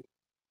option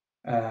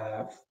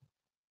of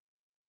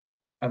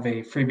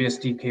a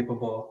FreeBSD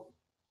capable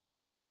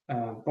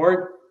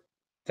board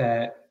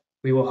that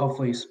we will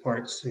hopefully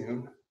support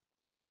soon.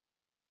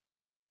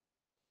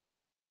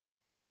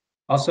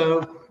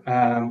 Also,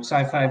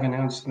 Sci-Fi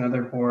announced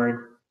another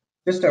board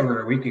just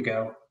over a week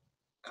ago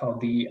called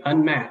the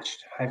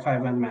Unmatched,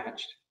 High-Five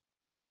Unmatched.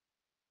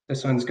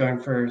 This one's going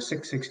for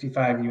 $665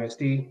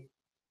 USD,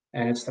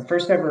 and it's the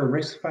first ever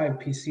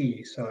RISC-V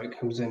PC. So it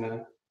comes in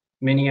a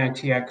mini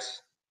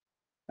ITX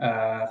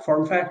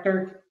form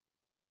factor,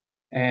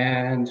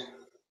 and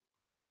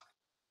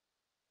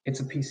it's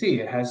a PC.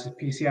 It has a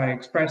PCI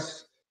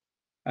Express,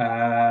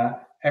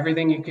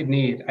 everything you could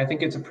need. I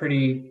think it's a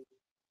pretty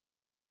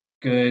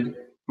good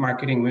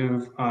marketing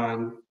move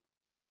on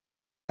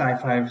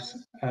Sci-Fi's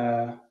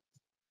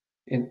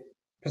in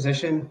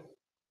position,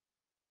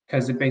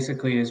 because it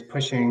basically is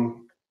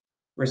pushing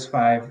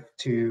RISC-V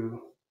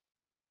to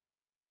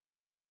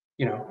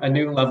a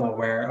new level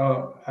where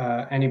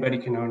anybody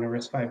can own a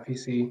RISC-V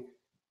PC.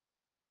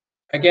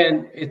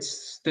 Again,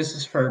 this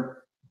is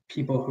for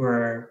people who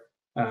are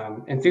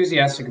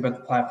enthusiastic about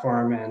the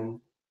platform and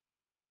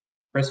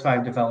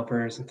RISC-V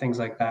developers and things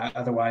like that.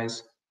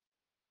 Otherwise,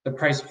 the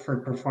price for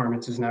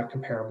performance is not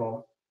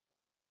comparable.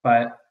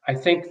 But I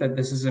think that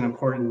this is an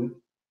important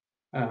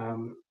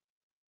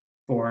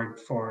board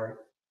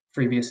for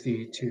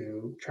FreeBSD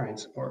to try and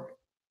support.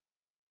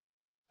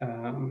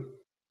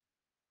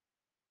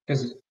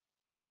 Because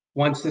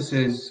once this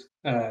is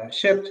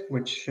shipped,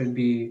 which should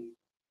be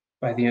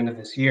by the end of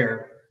this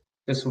year,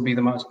 this will be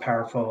the most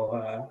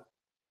powerful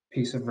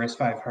piece of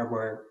RISC-V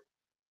hardware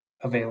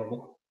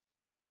available.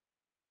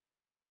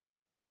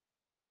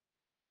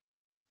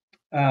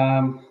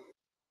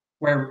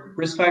 Where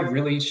RISC-V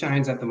really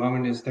shines at the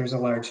moment is there's a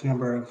large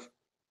number of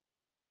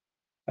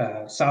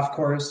soft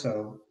cores,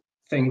 so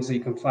things that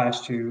you can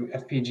flash to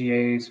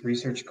FPGAs,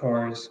 research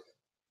cores,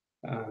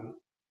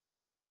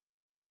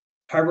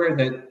 hardware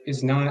that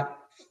is not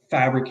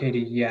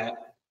fabricated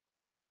yet.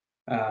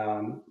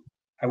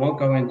 I won't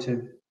go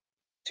into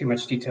too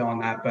much detail on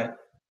that, but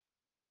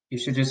you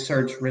should just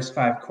search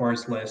RISC-V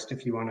cores list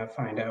if you want to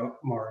find out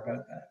more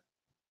about that.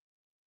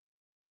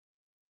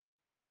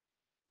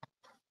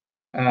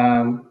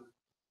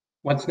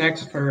 What's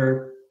next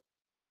for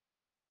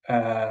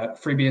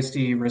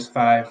FreeBSD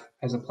RISC-V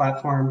as a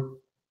platform?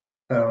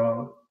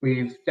 So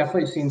we've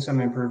definitely seen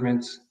some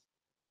improvements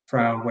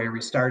from where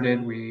we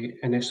started. We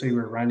initially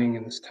were running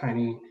in this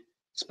tiny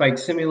Spike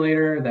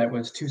simulator that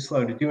was too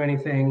slow to do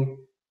anything.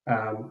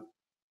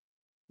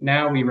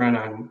 Now we run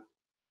on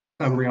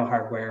some real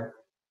hardware.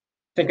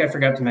 I think I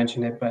forgot to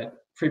mention it, but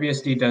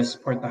FreeBSD does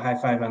support the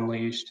Hi5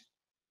 Unleashed.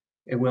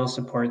 It will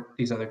support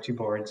these other two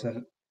boards,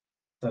 the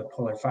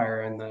Polar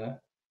Fire and the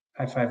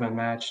Hi5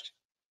 Unmatched.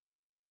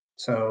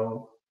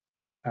 So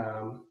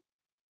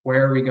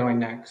where are we going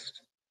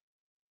next?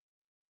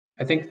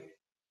 I think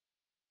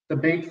the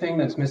big thing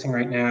that's missing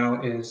right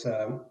now is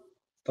the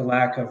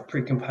lack of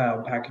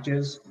precompiled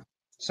packages.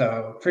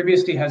 So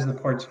FreeBSD has the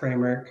ports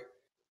framework,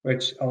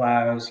 which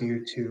allows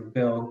you to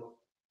build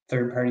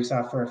third-party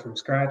software from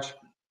scratch.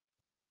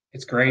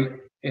 It's great.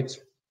 It's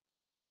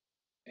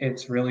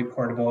really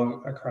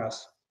portable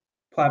across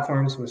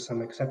platforms with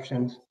some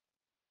exceptions.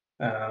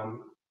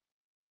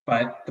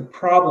 But the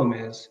problem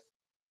is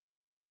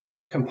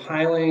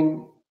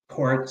compiling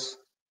ports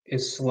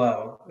is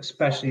slow,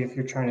 especially if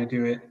you're trying to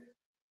do it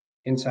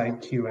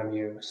inside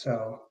QEMU.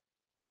 So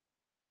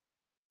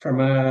from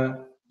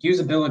a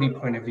usability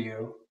point of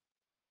view,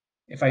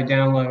 if I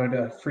download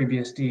a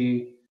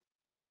FreeBSD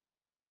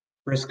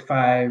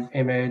RISC-V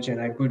image and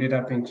I boot it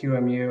up in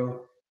QEMU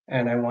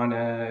and I want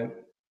to,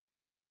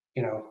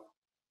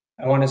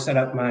 I want to set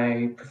up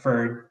my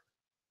preferred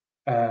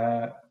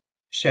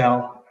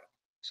shell.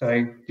 So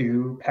I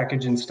do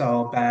package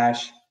install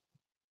bash.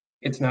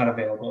 It's not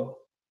available.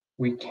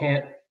 We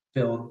can't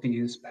build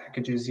these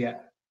packages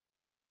yet.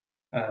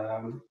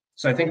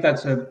 So I think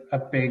that's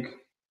a big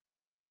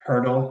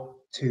hurdle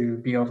to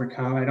be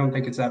overcome. I don't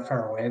think it's that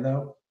far away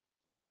though.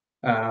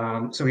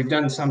 So we've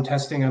done some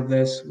testing of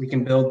this. We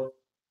can build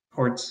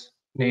ports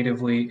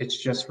natively. It's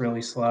just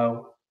really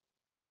slow.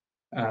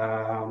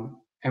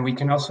 And we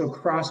can also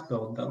cross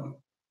build them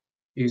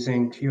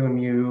using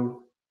QEMU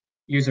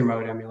user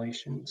mode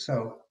emulation.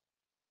 So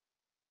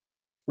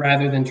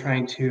rather than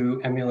trying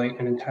to emulate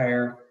an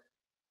entire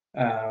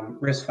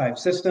RISC-V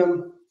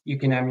system, you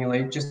can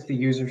emulate just the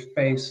user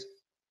space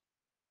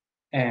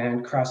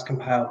and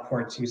cross-compile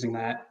ports using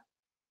that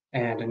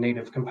and a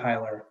native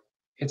compiler.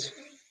 It's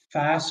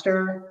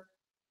faster,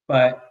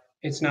 but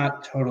it's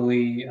not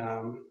totally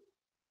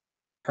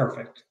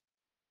perfect.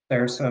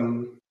 There are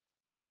some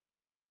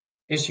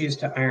issues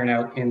to iron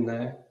out in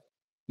the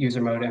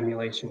user mode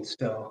emulation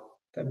still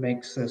that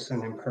makes this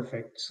an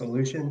imperfect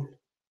solution.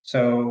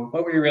 So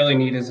what we really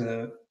need is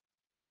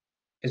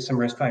some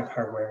RISC-V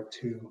hardware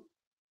to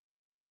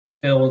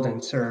build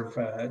and serve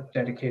a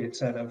dedicated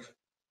set of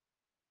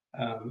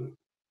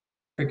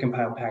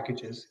precompiled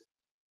packages.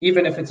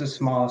 Even if it's a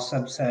small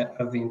subset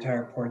of the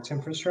entire ports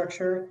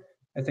infrastructure,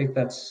 I think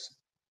that's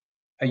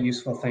a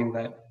useful thing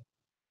that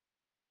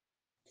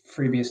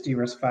FreeBSD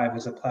RISC-V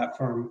as a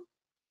platform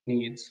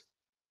needs.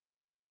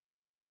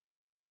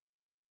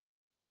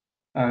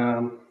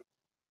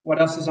 What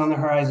else is on the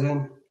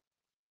horizon?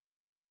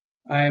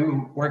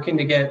 I'm working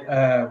to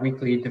get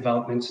weekly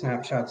development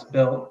snapshots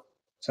built.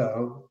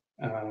 So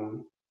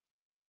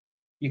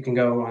you can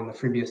go on the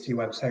FreeBSD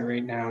website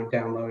right now and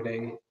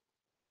download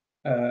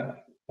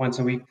once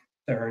a week.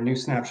 There are new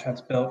snapshots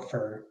built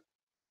for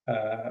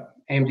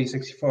AMD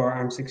 64,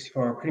 ARM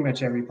 64, pretty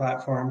much every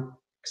platform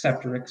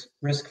except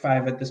RISC-V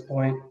at this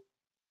point.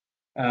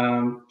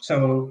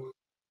 So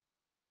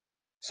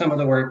some of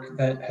the work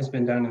that has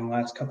been done in the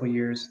last couple of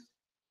years,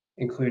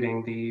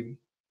 including the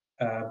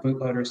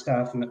bootloader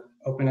stuff and the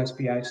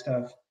OpenSPI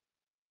stuff,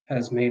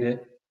 has made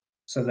it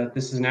so that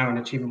this is now an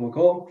achievable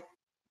goal.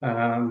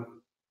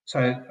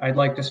 So I'd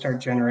like to start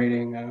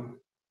generating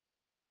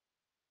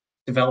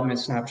development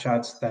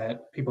snapshots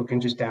that people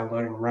can just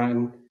download and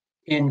run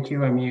in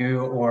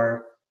QEMU,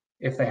 or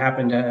if they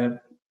happen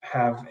to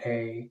have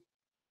a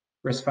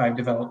RISC-V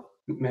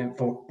development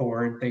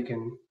board, they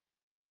can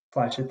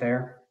flash it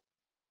there.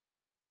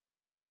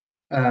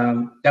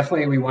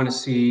 Definitely we want to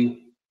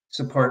see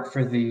support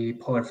for the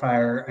Polar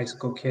Fire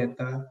Icicle kit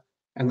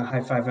and the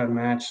Hi5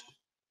 Unmatched.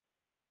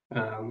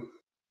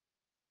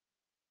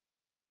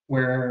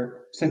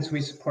 where since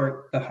we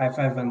support the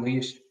Hi5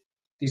 Unleashed,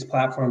 these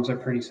platforms are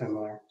pretty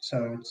similar.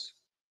 So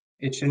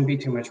it shouldn't be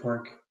too much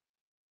work.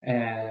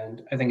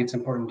 And I think it's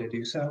important to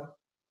do so.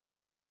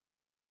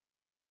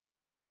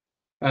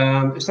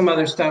 There's some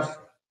other stuff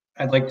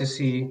I'd like to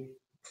see.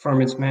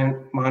 Performance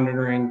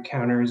monitoring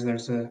counters,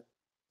 there's a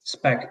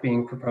spec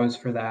being proposed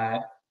for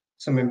that.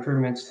 Some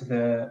improvements to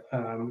the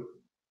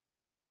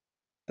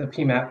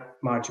PMAP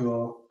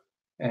module,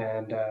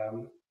 and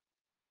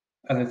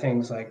other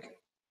things like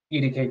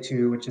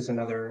EDK2, which is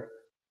another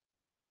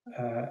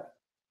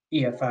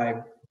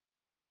EFI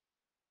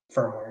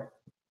firmware.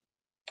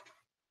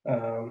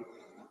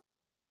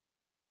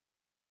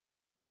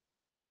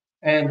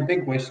 And the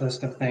big wish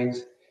list of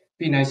things,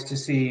 be nice to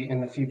see in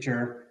the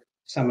future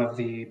some of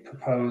the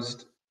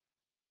proposed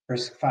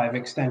RISC-V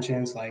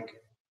extensions, like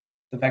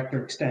the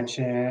vector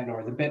extension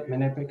or the bit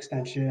manip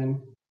extension,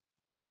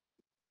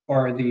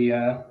 or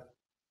the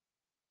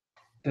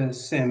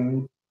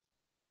SIM,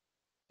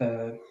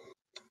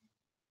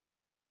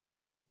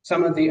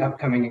 some of the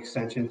upcoming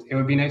extensions. It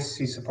would be nice to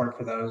see support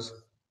for those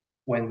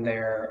when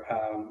they're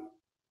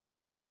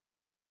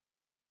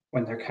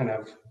kind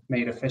of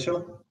made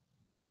official.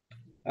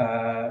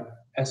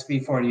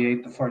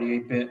 SV48, the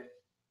 48-bit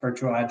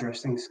virtual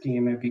addressing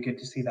scheme, it'd be good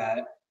to see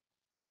that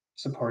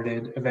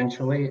supported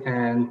eventually.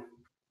 And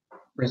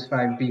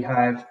RISC-V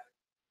Beehive,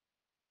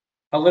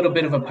 a little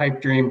bit of a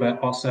pipe dream, but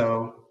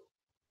also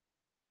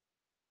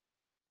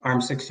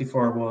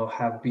ARM64 will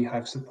have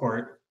Beehive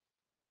support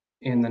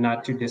in the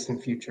not too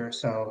distant future.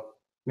 So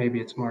maybe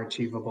it's more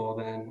achievable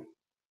than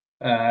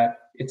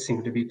it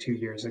seemed to be 2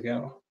 years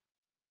ago.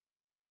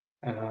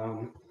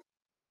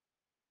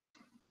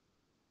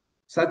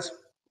 So that's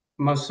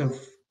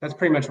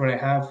pretty much what I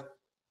have.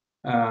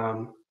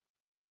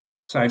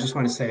 So I just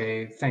want to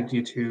say thank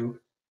you to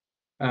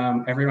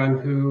everyone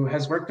who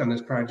has worked on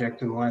this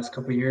project in the last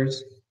couple of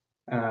years.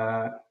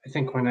 I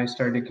think when I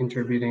started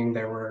contributing,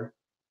 there were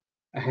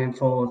a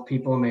handful of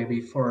people,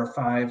 maybe 4 or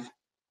 5,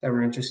 that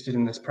were interested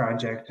in this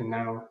project, and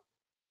now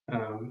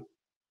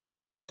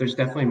there's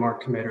definitely more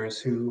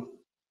committers who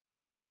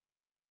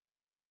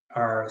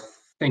are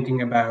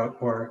thinking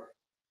about or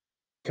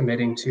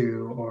committing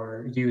to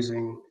or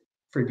using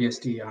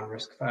FreeBSD on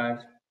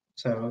RISC-V.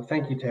 So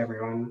thank you to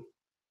everyone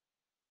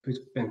who's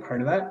been part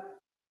of that.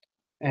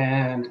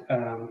 And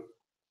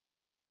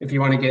if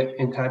you want to get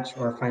in touch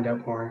or find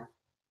out more,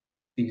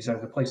 these are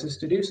the places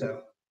to do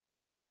so.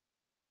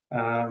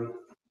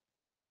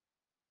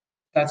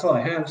 That's all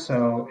I have.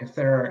 So if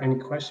there are any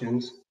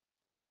questions,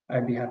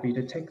 I'd be happy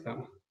to take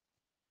them.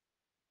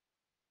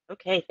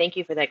 Okay, thank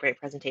you for that great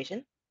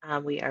presentation.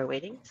 We are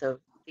waiting, so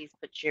please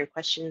put your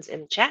questions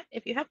in the chat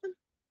if you have them.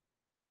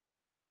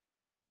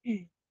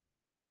 You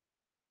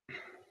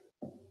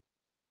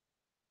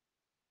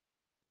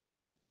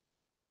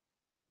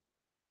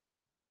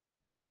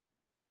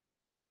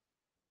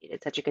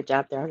did such a good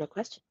job. There are no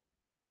questions.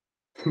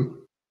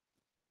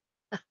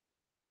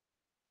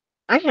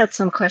 I had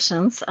some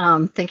questions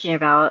thinking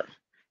about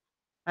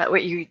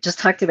what you just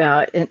talked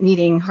about, it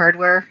needing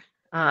hardware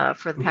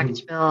for the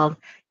package build,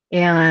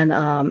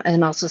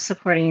 and also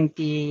supporting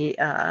the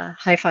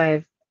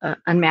Hi5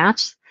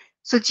 Unmatched.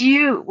 So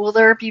will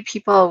there be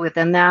people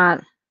within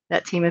that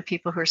team of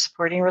people who are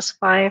supporting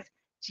RISC-V?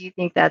 Do you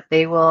think that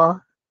they will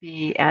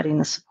be adding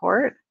the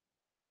support?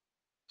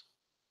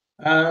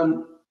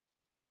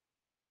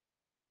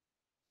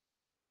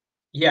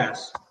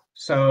 Yes.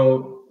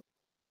 So,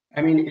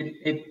 I mean,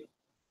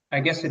 I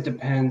guess it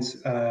depends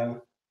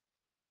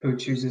who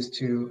chooses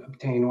to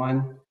obtain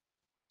one.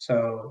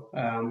 So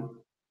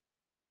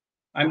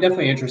I'm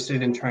definitely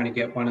interested in trying to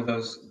get one of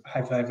those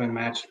Hi5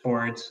 Unmatched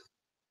boards.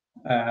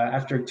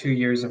 After 2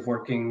 years of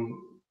working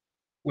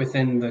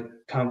within the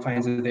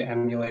confines of the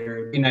emulator,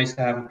 it'd be nice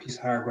to have a piece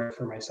of hardware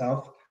for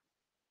myself.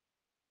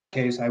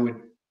 In case I would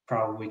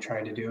probably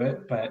try to do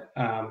it, but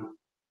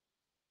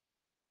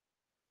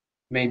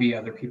maybe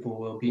other people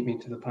will beat me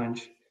to the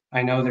punch.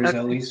 I know there's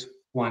at least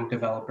one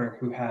developer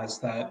who has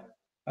that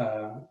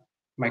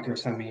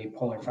microsemi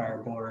polar fire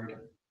board,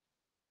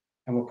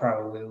 and will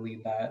probably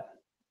lead that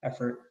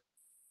effort.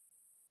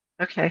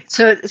 Okay,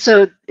 so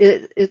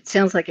it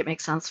sounds like it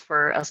makes sense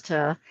for us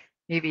to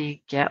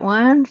maybe get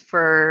one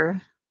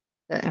for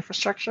the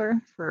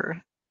infrastructure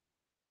for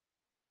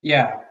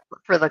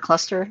the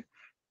cluster.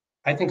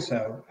 I think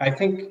so. I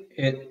think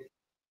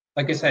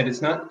like I said,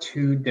 it's not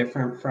too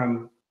different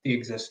from the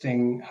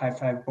existing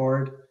Hi5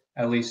 board,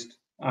 at least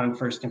on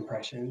first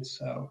impressions.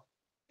 So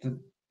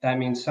that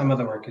means some of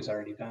the work is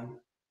already done.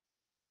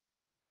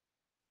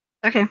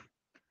 Okay.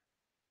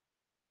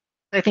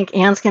 I think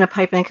Anne's going to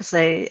pipe in because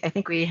I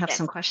think we have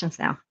some questions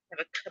now. I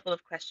have a couple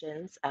of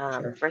questions.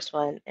 Sure. First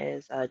one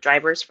is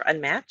drivers for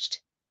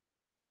Unmatched,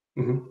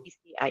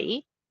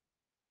 PCIe.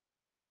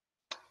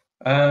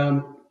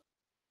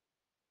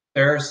 There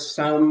are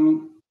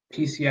some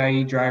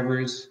PCIe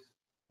drivers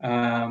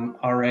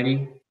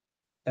already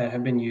that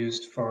have been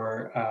used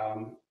for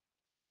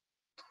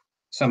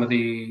some of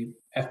the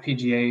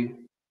FPGA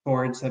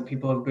boards that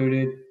people have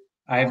booted.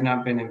 I have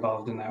not been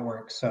involved in that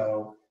work,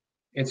 so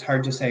it's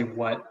hard to say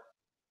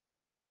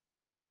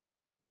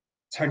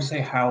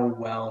how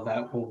well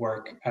that will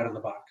work out of the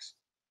box.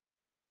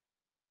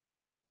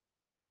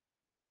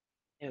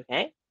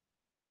 Okay.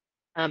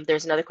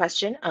 There's another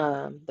question.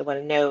 They want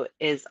to know,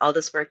 is all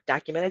this work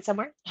documented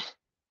somewhere?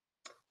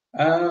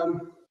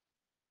 Um,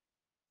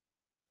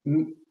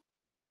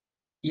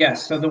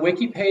 yes, so the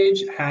wiki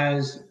page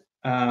has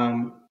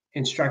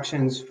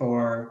instructions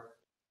for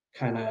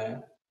kind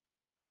of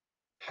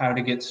how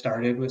to get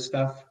started with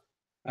stuff.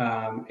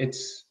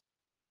 It's,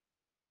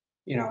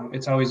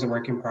 it's always a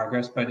work in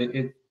progress, but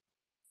the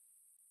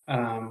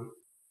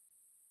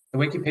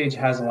wiki page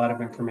has a lot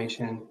of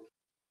information.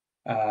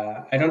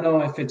 I don't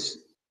know if it's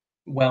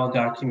well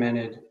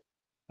documented,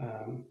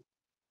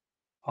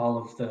 all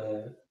of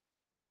the,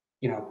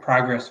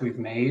 progress we've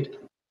made.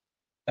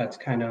 That's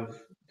kind of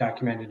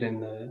documented in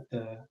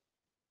the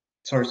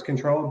source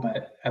control,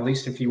 but at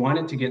least if you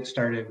wanted to get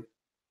started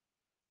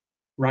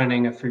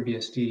running a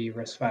FreeBSD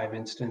RISC-V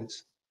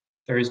instance,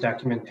 there is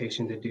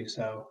documentation to do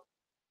so.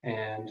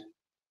 And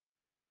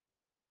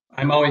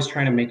I'm always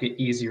trying to make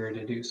it easier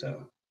to do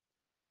so.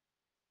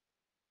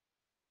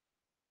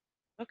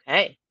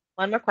 Okay.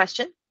 One more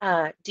question.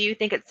 Do you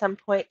think at some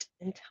point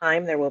in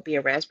time there will be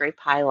a Raspberry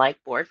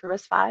Pi-like board for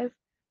RISC-V?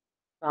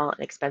 Well,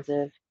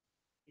 inexpensive,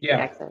 easy Yeah.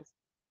 access.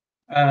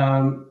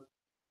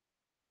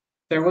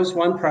 There was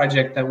one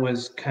project that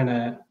was kind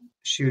of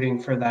shooting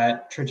for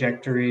that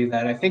trajectory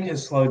that I think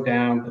has slowed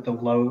down, but the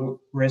low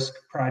risk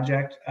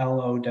project,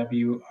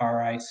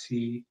 LOWRISC,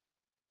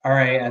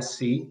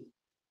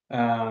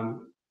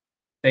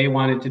 they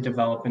wanted to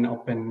develop an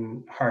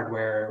open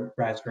hardware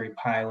Raspberry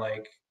Pi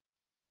like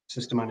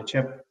system on a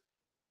chip.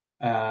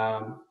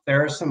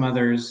 There are some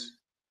others.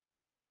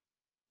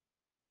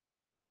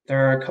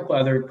 There are a couple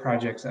other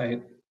projects, I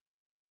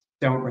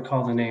don't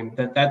recall the name,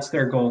 that's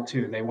their goal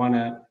too. They want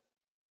to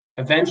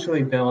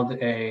eventually build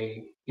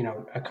a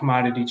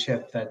commodity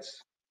chip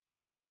that's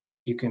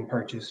you can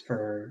purchase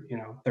for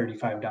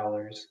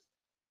 $35.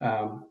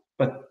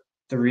 But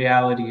the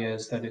reality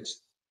is that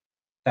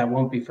that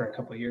won't be for a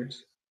couple of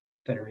years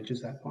that it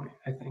reaches that point,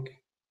 I think.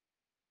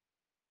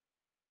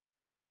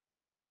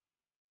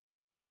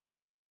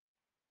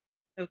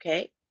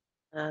 Okay.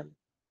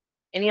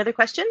 Any other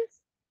questions?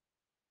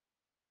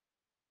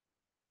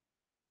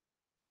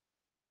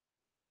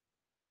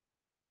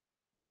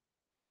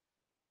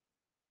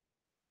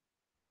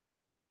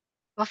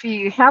 Well, if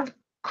you have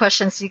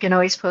questions, you can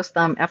always post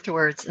them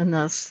afterwards in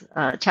this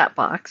chat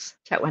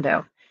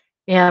window.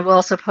 And we'll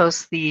also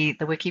post the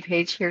wiki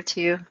page here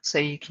too, so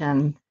you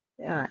can,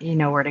 you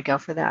know where to go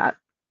for that.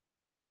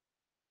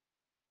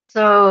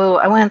 So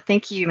I want to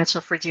thank you,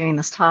 Mitchell, for doing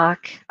this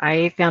talk.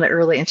 I found it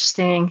really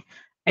interesting.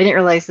 I didn't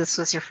realize this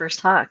was your first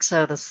talk,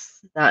 so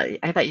I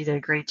thought you did a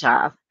great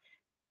job.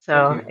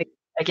 So Thank you.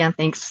 again,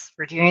 thanks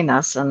for doing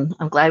this, and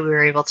I'm glad we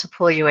were able to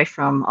pull you away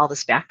from all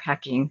this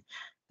backpacking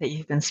that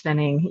you've been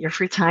spending your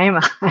free time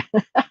on.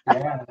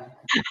 Yeah,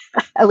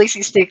 At least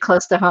you stayed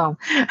close to home.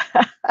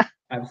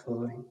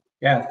 absolutely.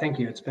 Yeah, thank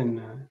you. It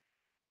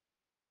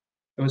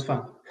was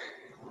fun.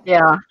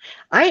 Yeah,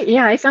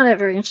 I found it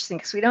very interesting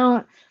because we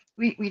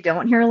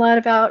don't hear a lot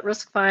about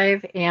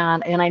RISC-V,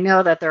 and I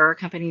know that there are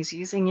companies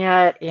using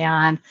it,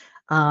 and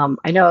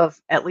I know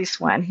of at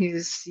least one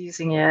who's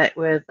using it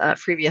with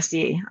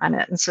FreeBSD on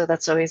it, and so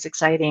that's always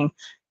exciting.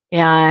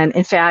 And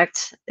in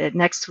fact,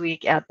 next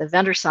week at the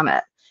vendor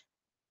summit,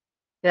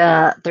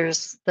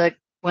 there's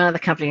one of the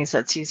companies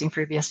that's using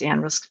FreeBSD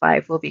and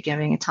RISC-V will be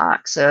giving a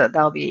talk, so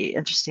that'll be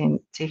interesting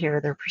to hear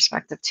their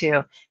perspective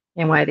too,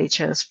 and why they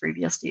chose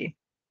FreeBSD.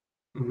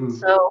 Mm-hmm.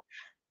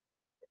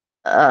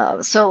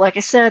 So like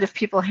I said, if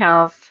people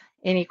have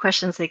any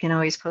questions, they can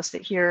always post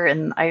it here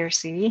in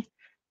IRC.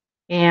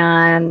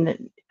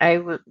 And I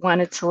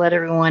wanted to let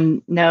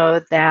everyone know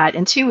that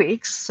in 2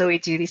 weeks, so we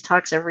do these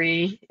talks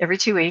every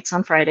 2 weeks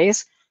on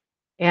Fridays.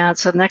 And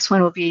so the next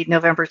one will be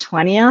November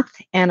 20th,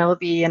 and it will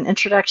be an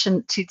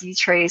introduction to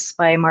dtrace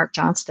by Mark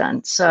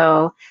Johnston.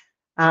 So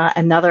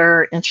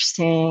another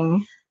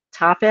interesting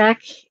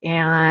topic,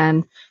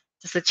 and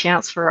just a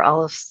chance for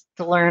all of us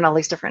to learn all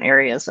these different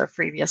areas of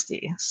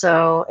FreeBSD.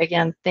 So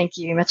again, thank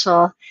you,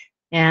 Mitchell,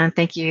 and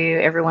thank you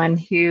everyone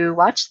who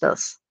watched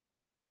this.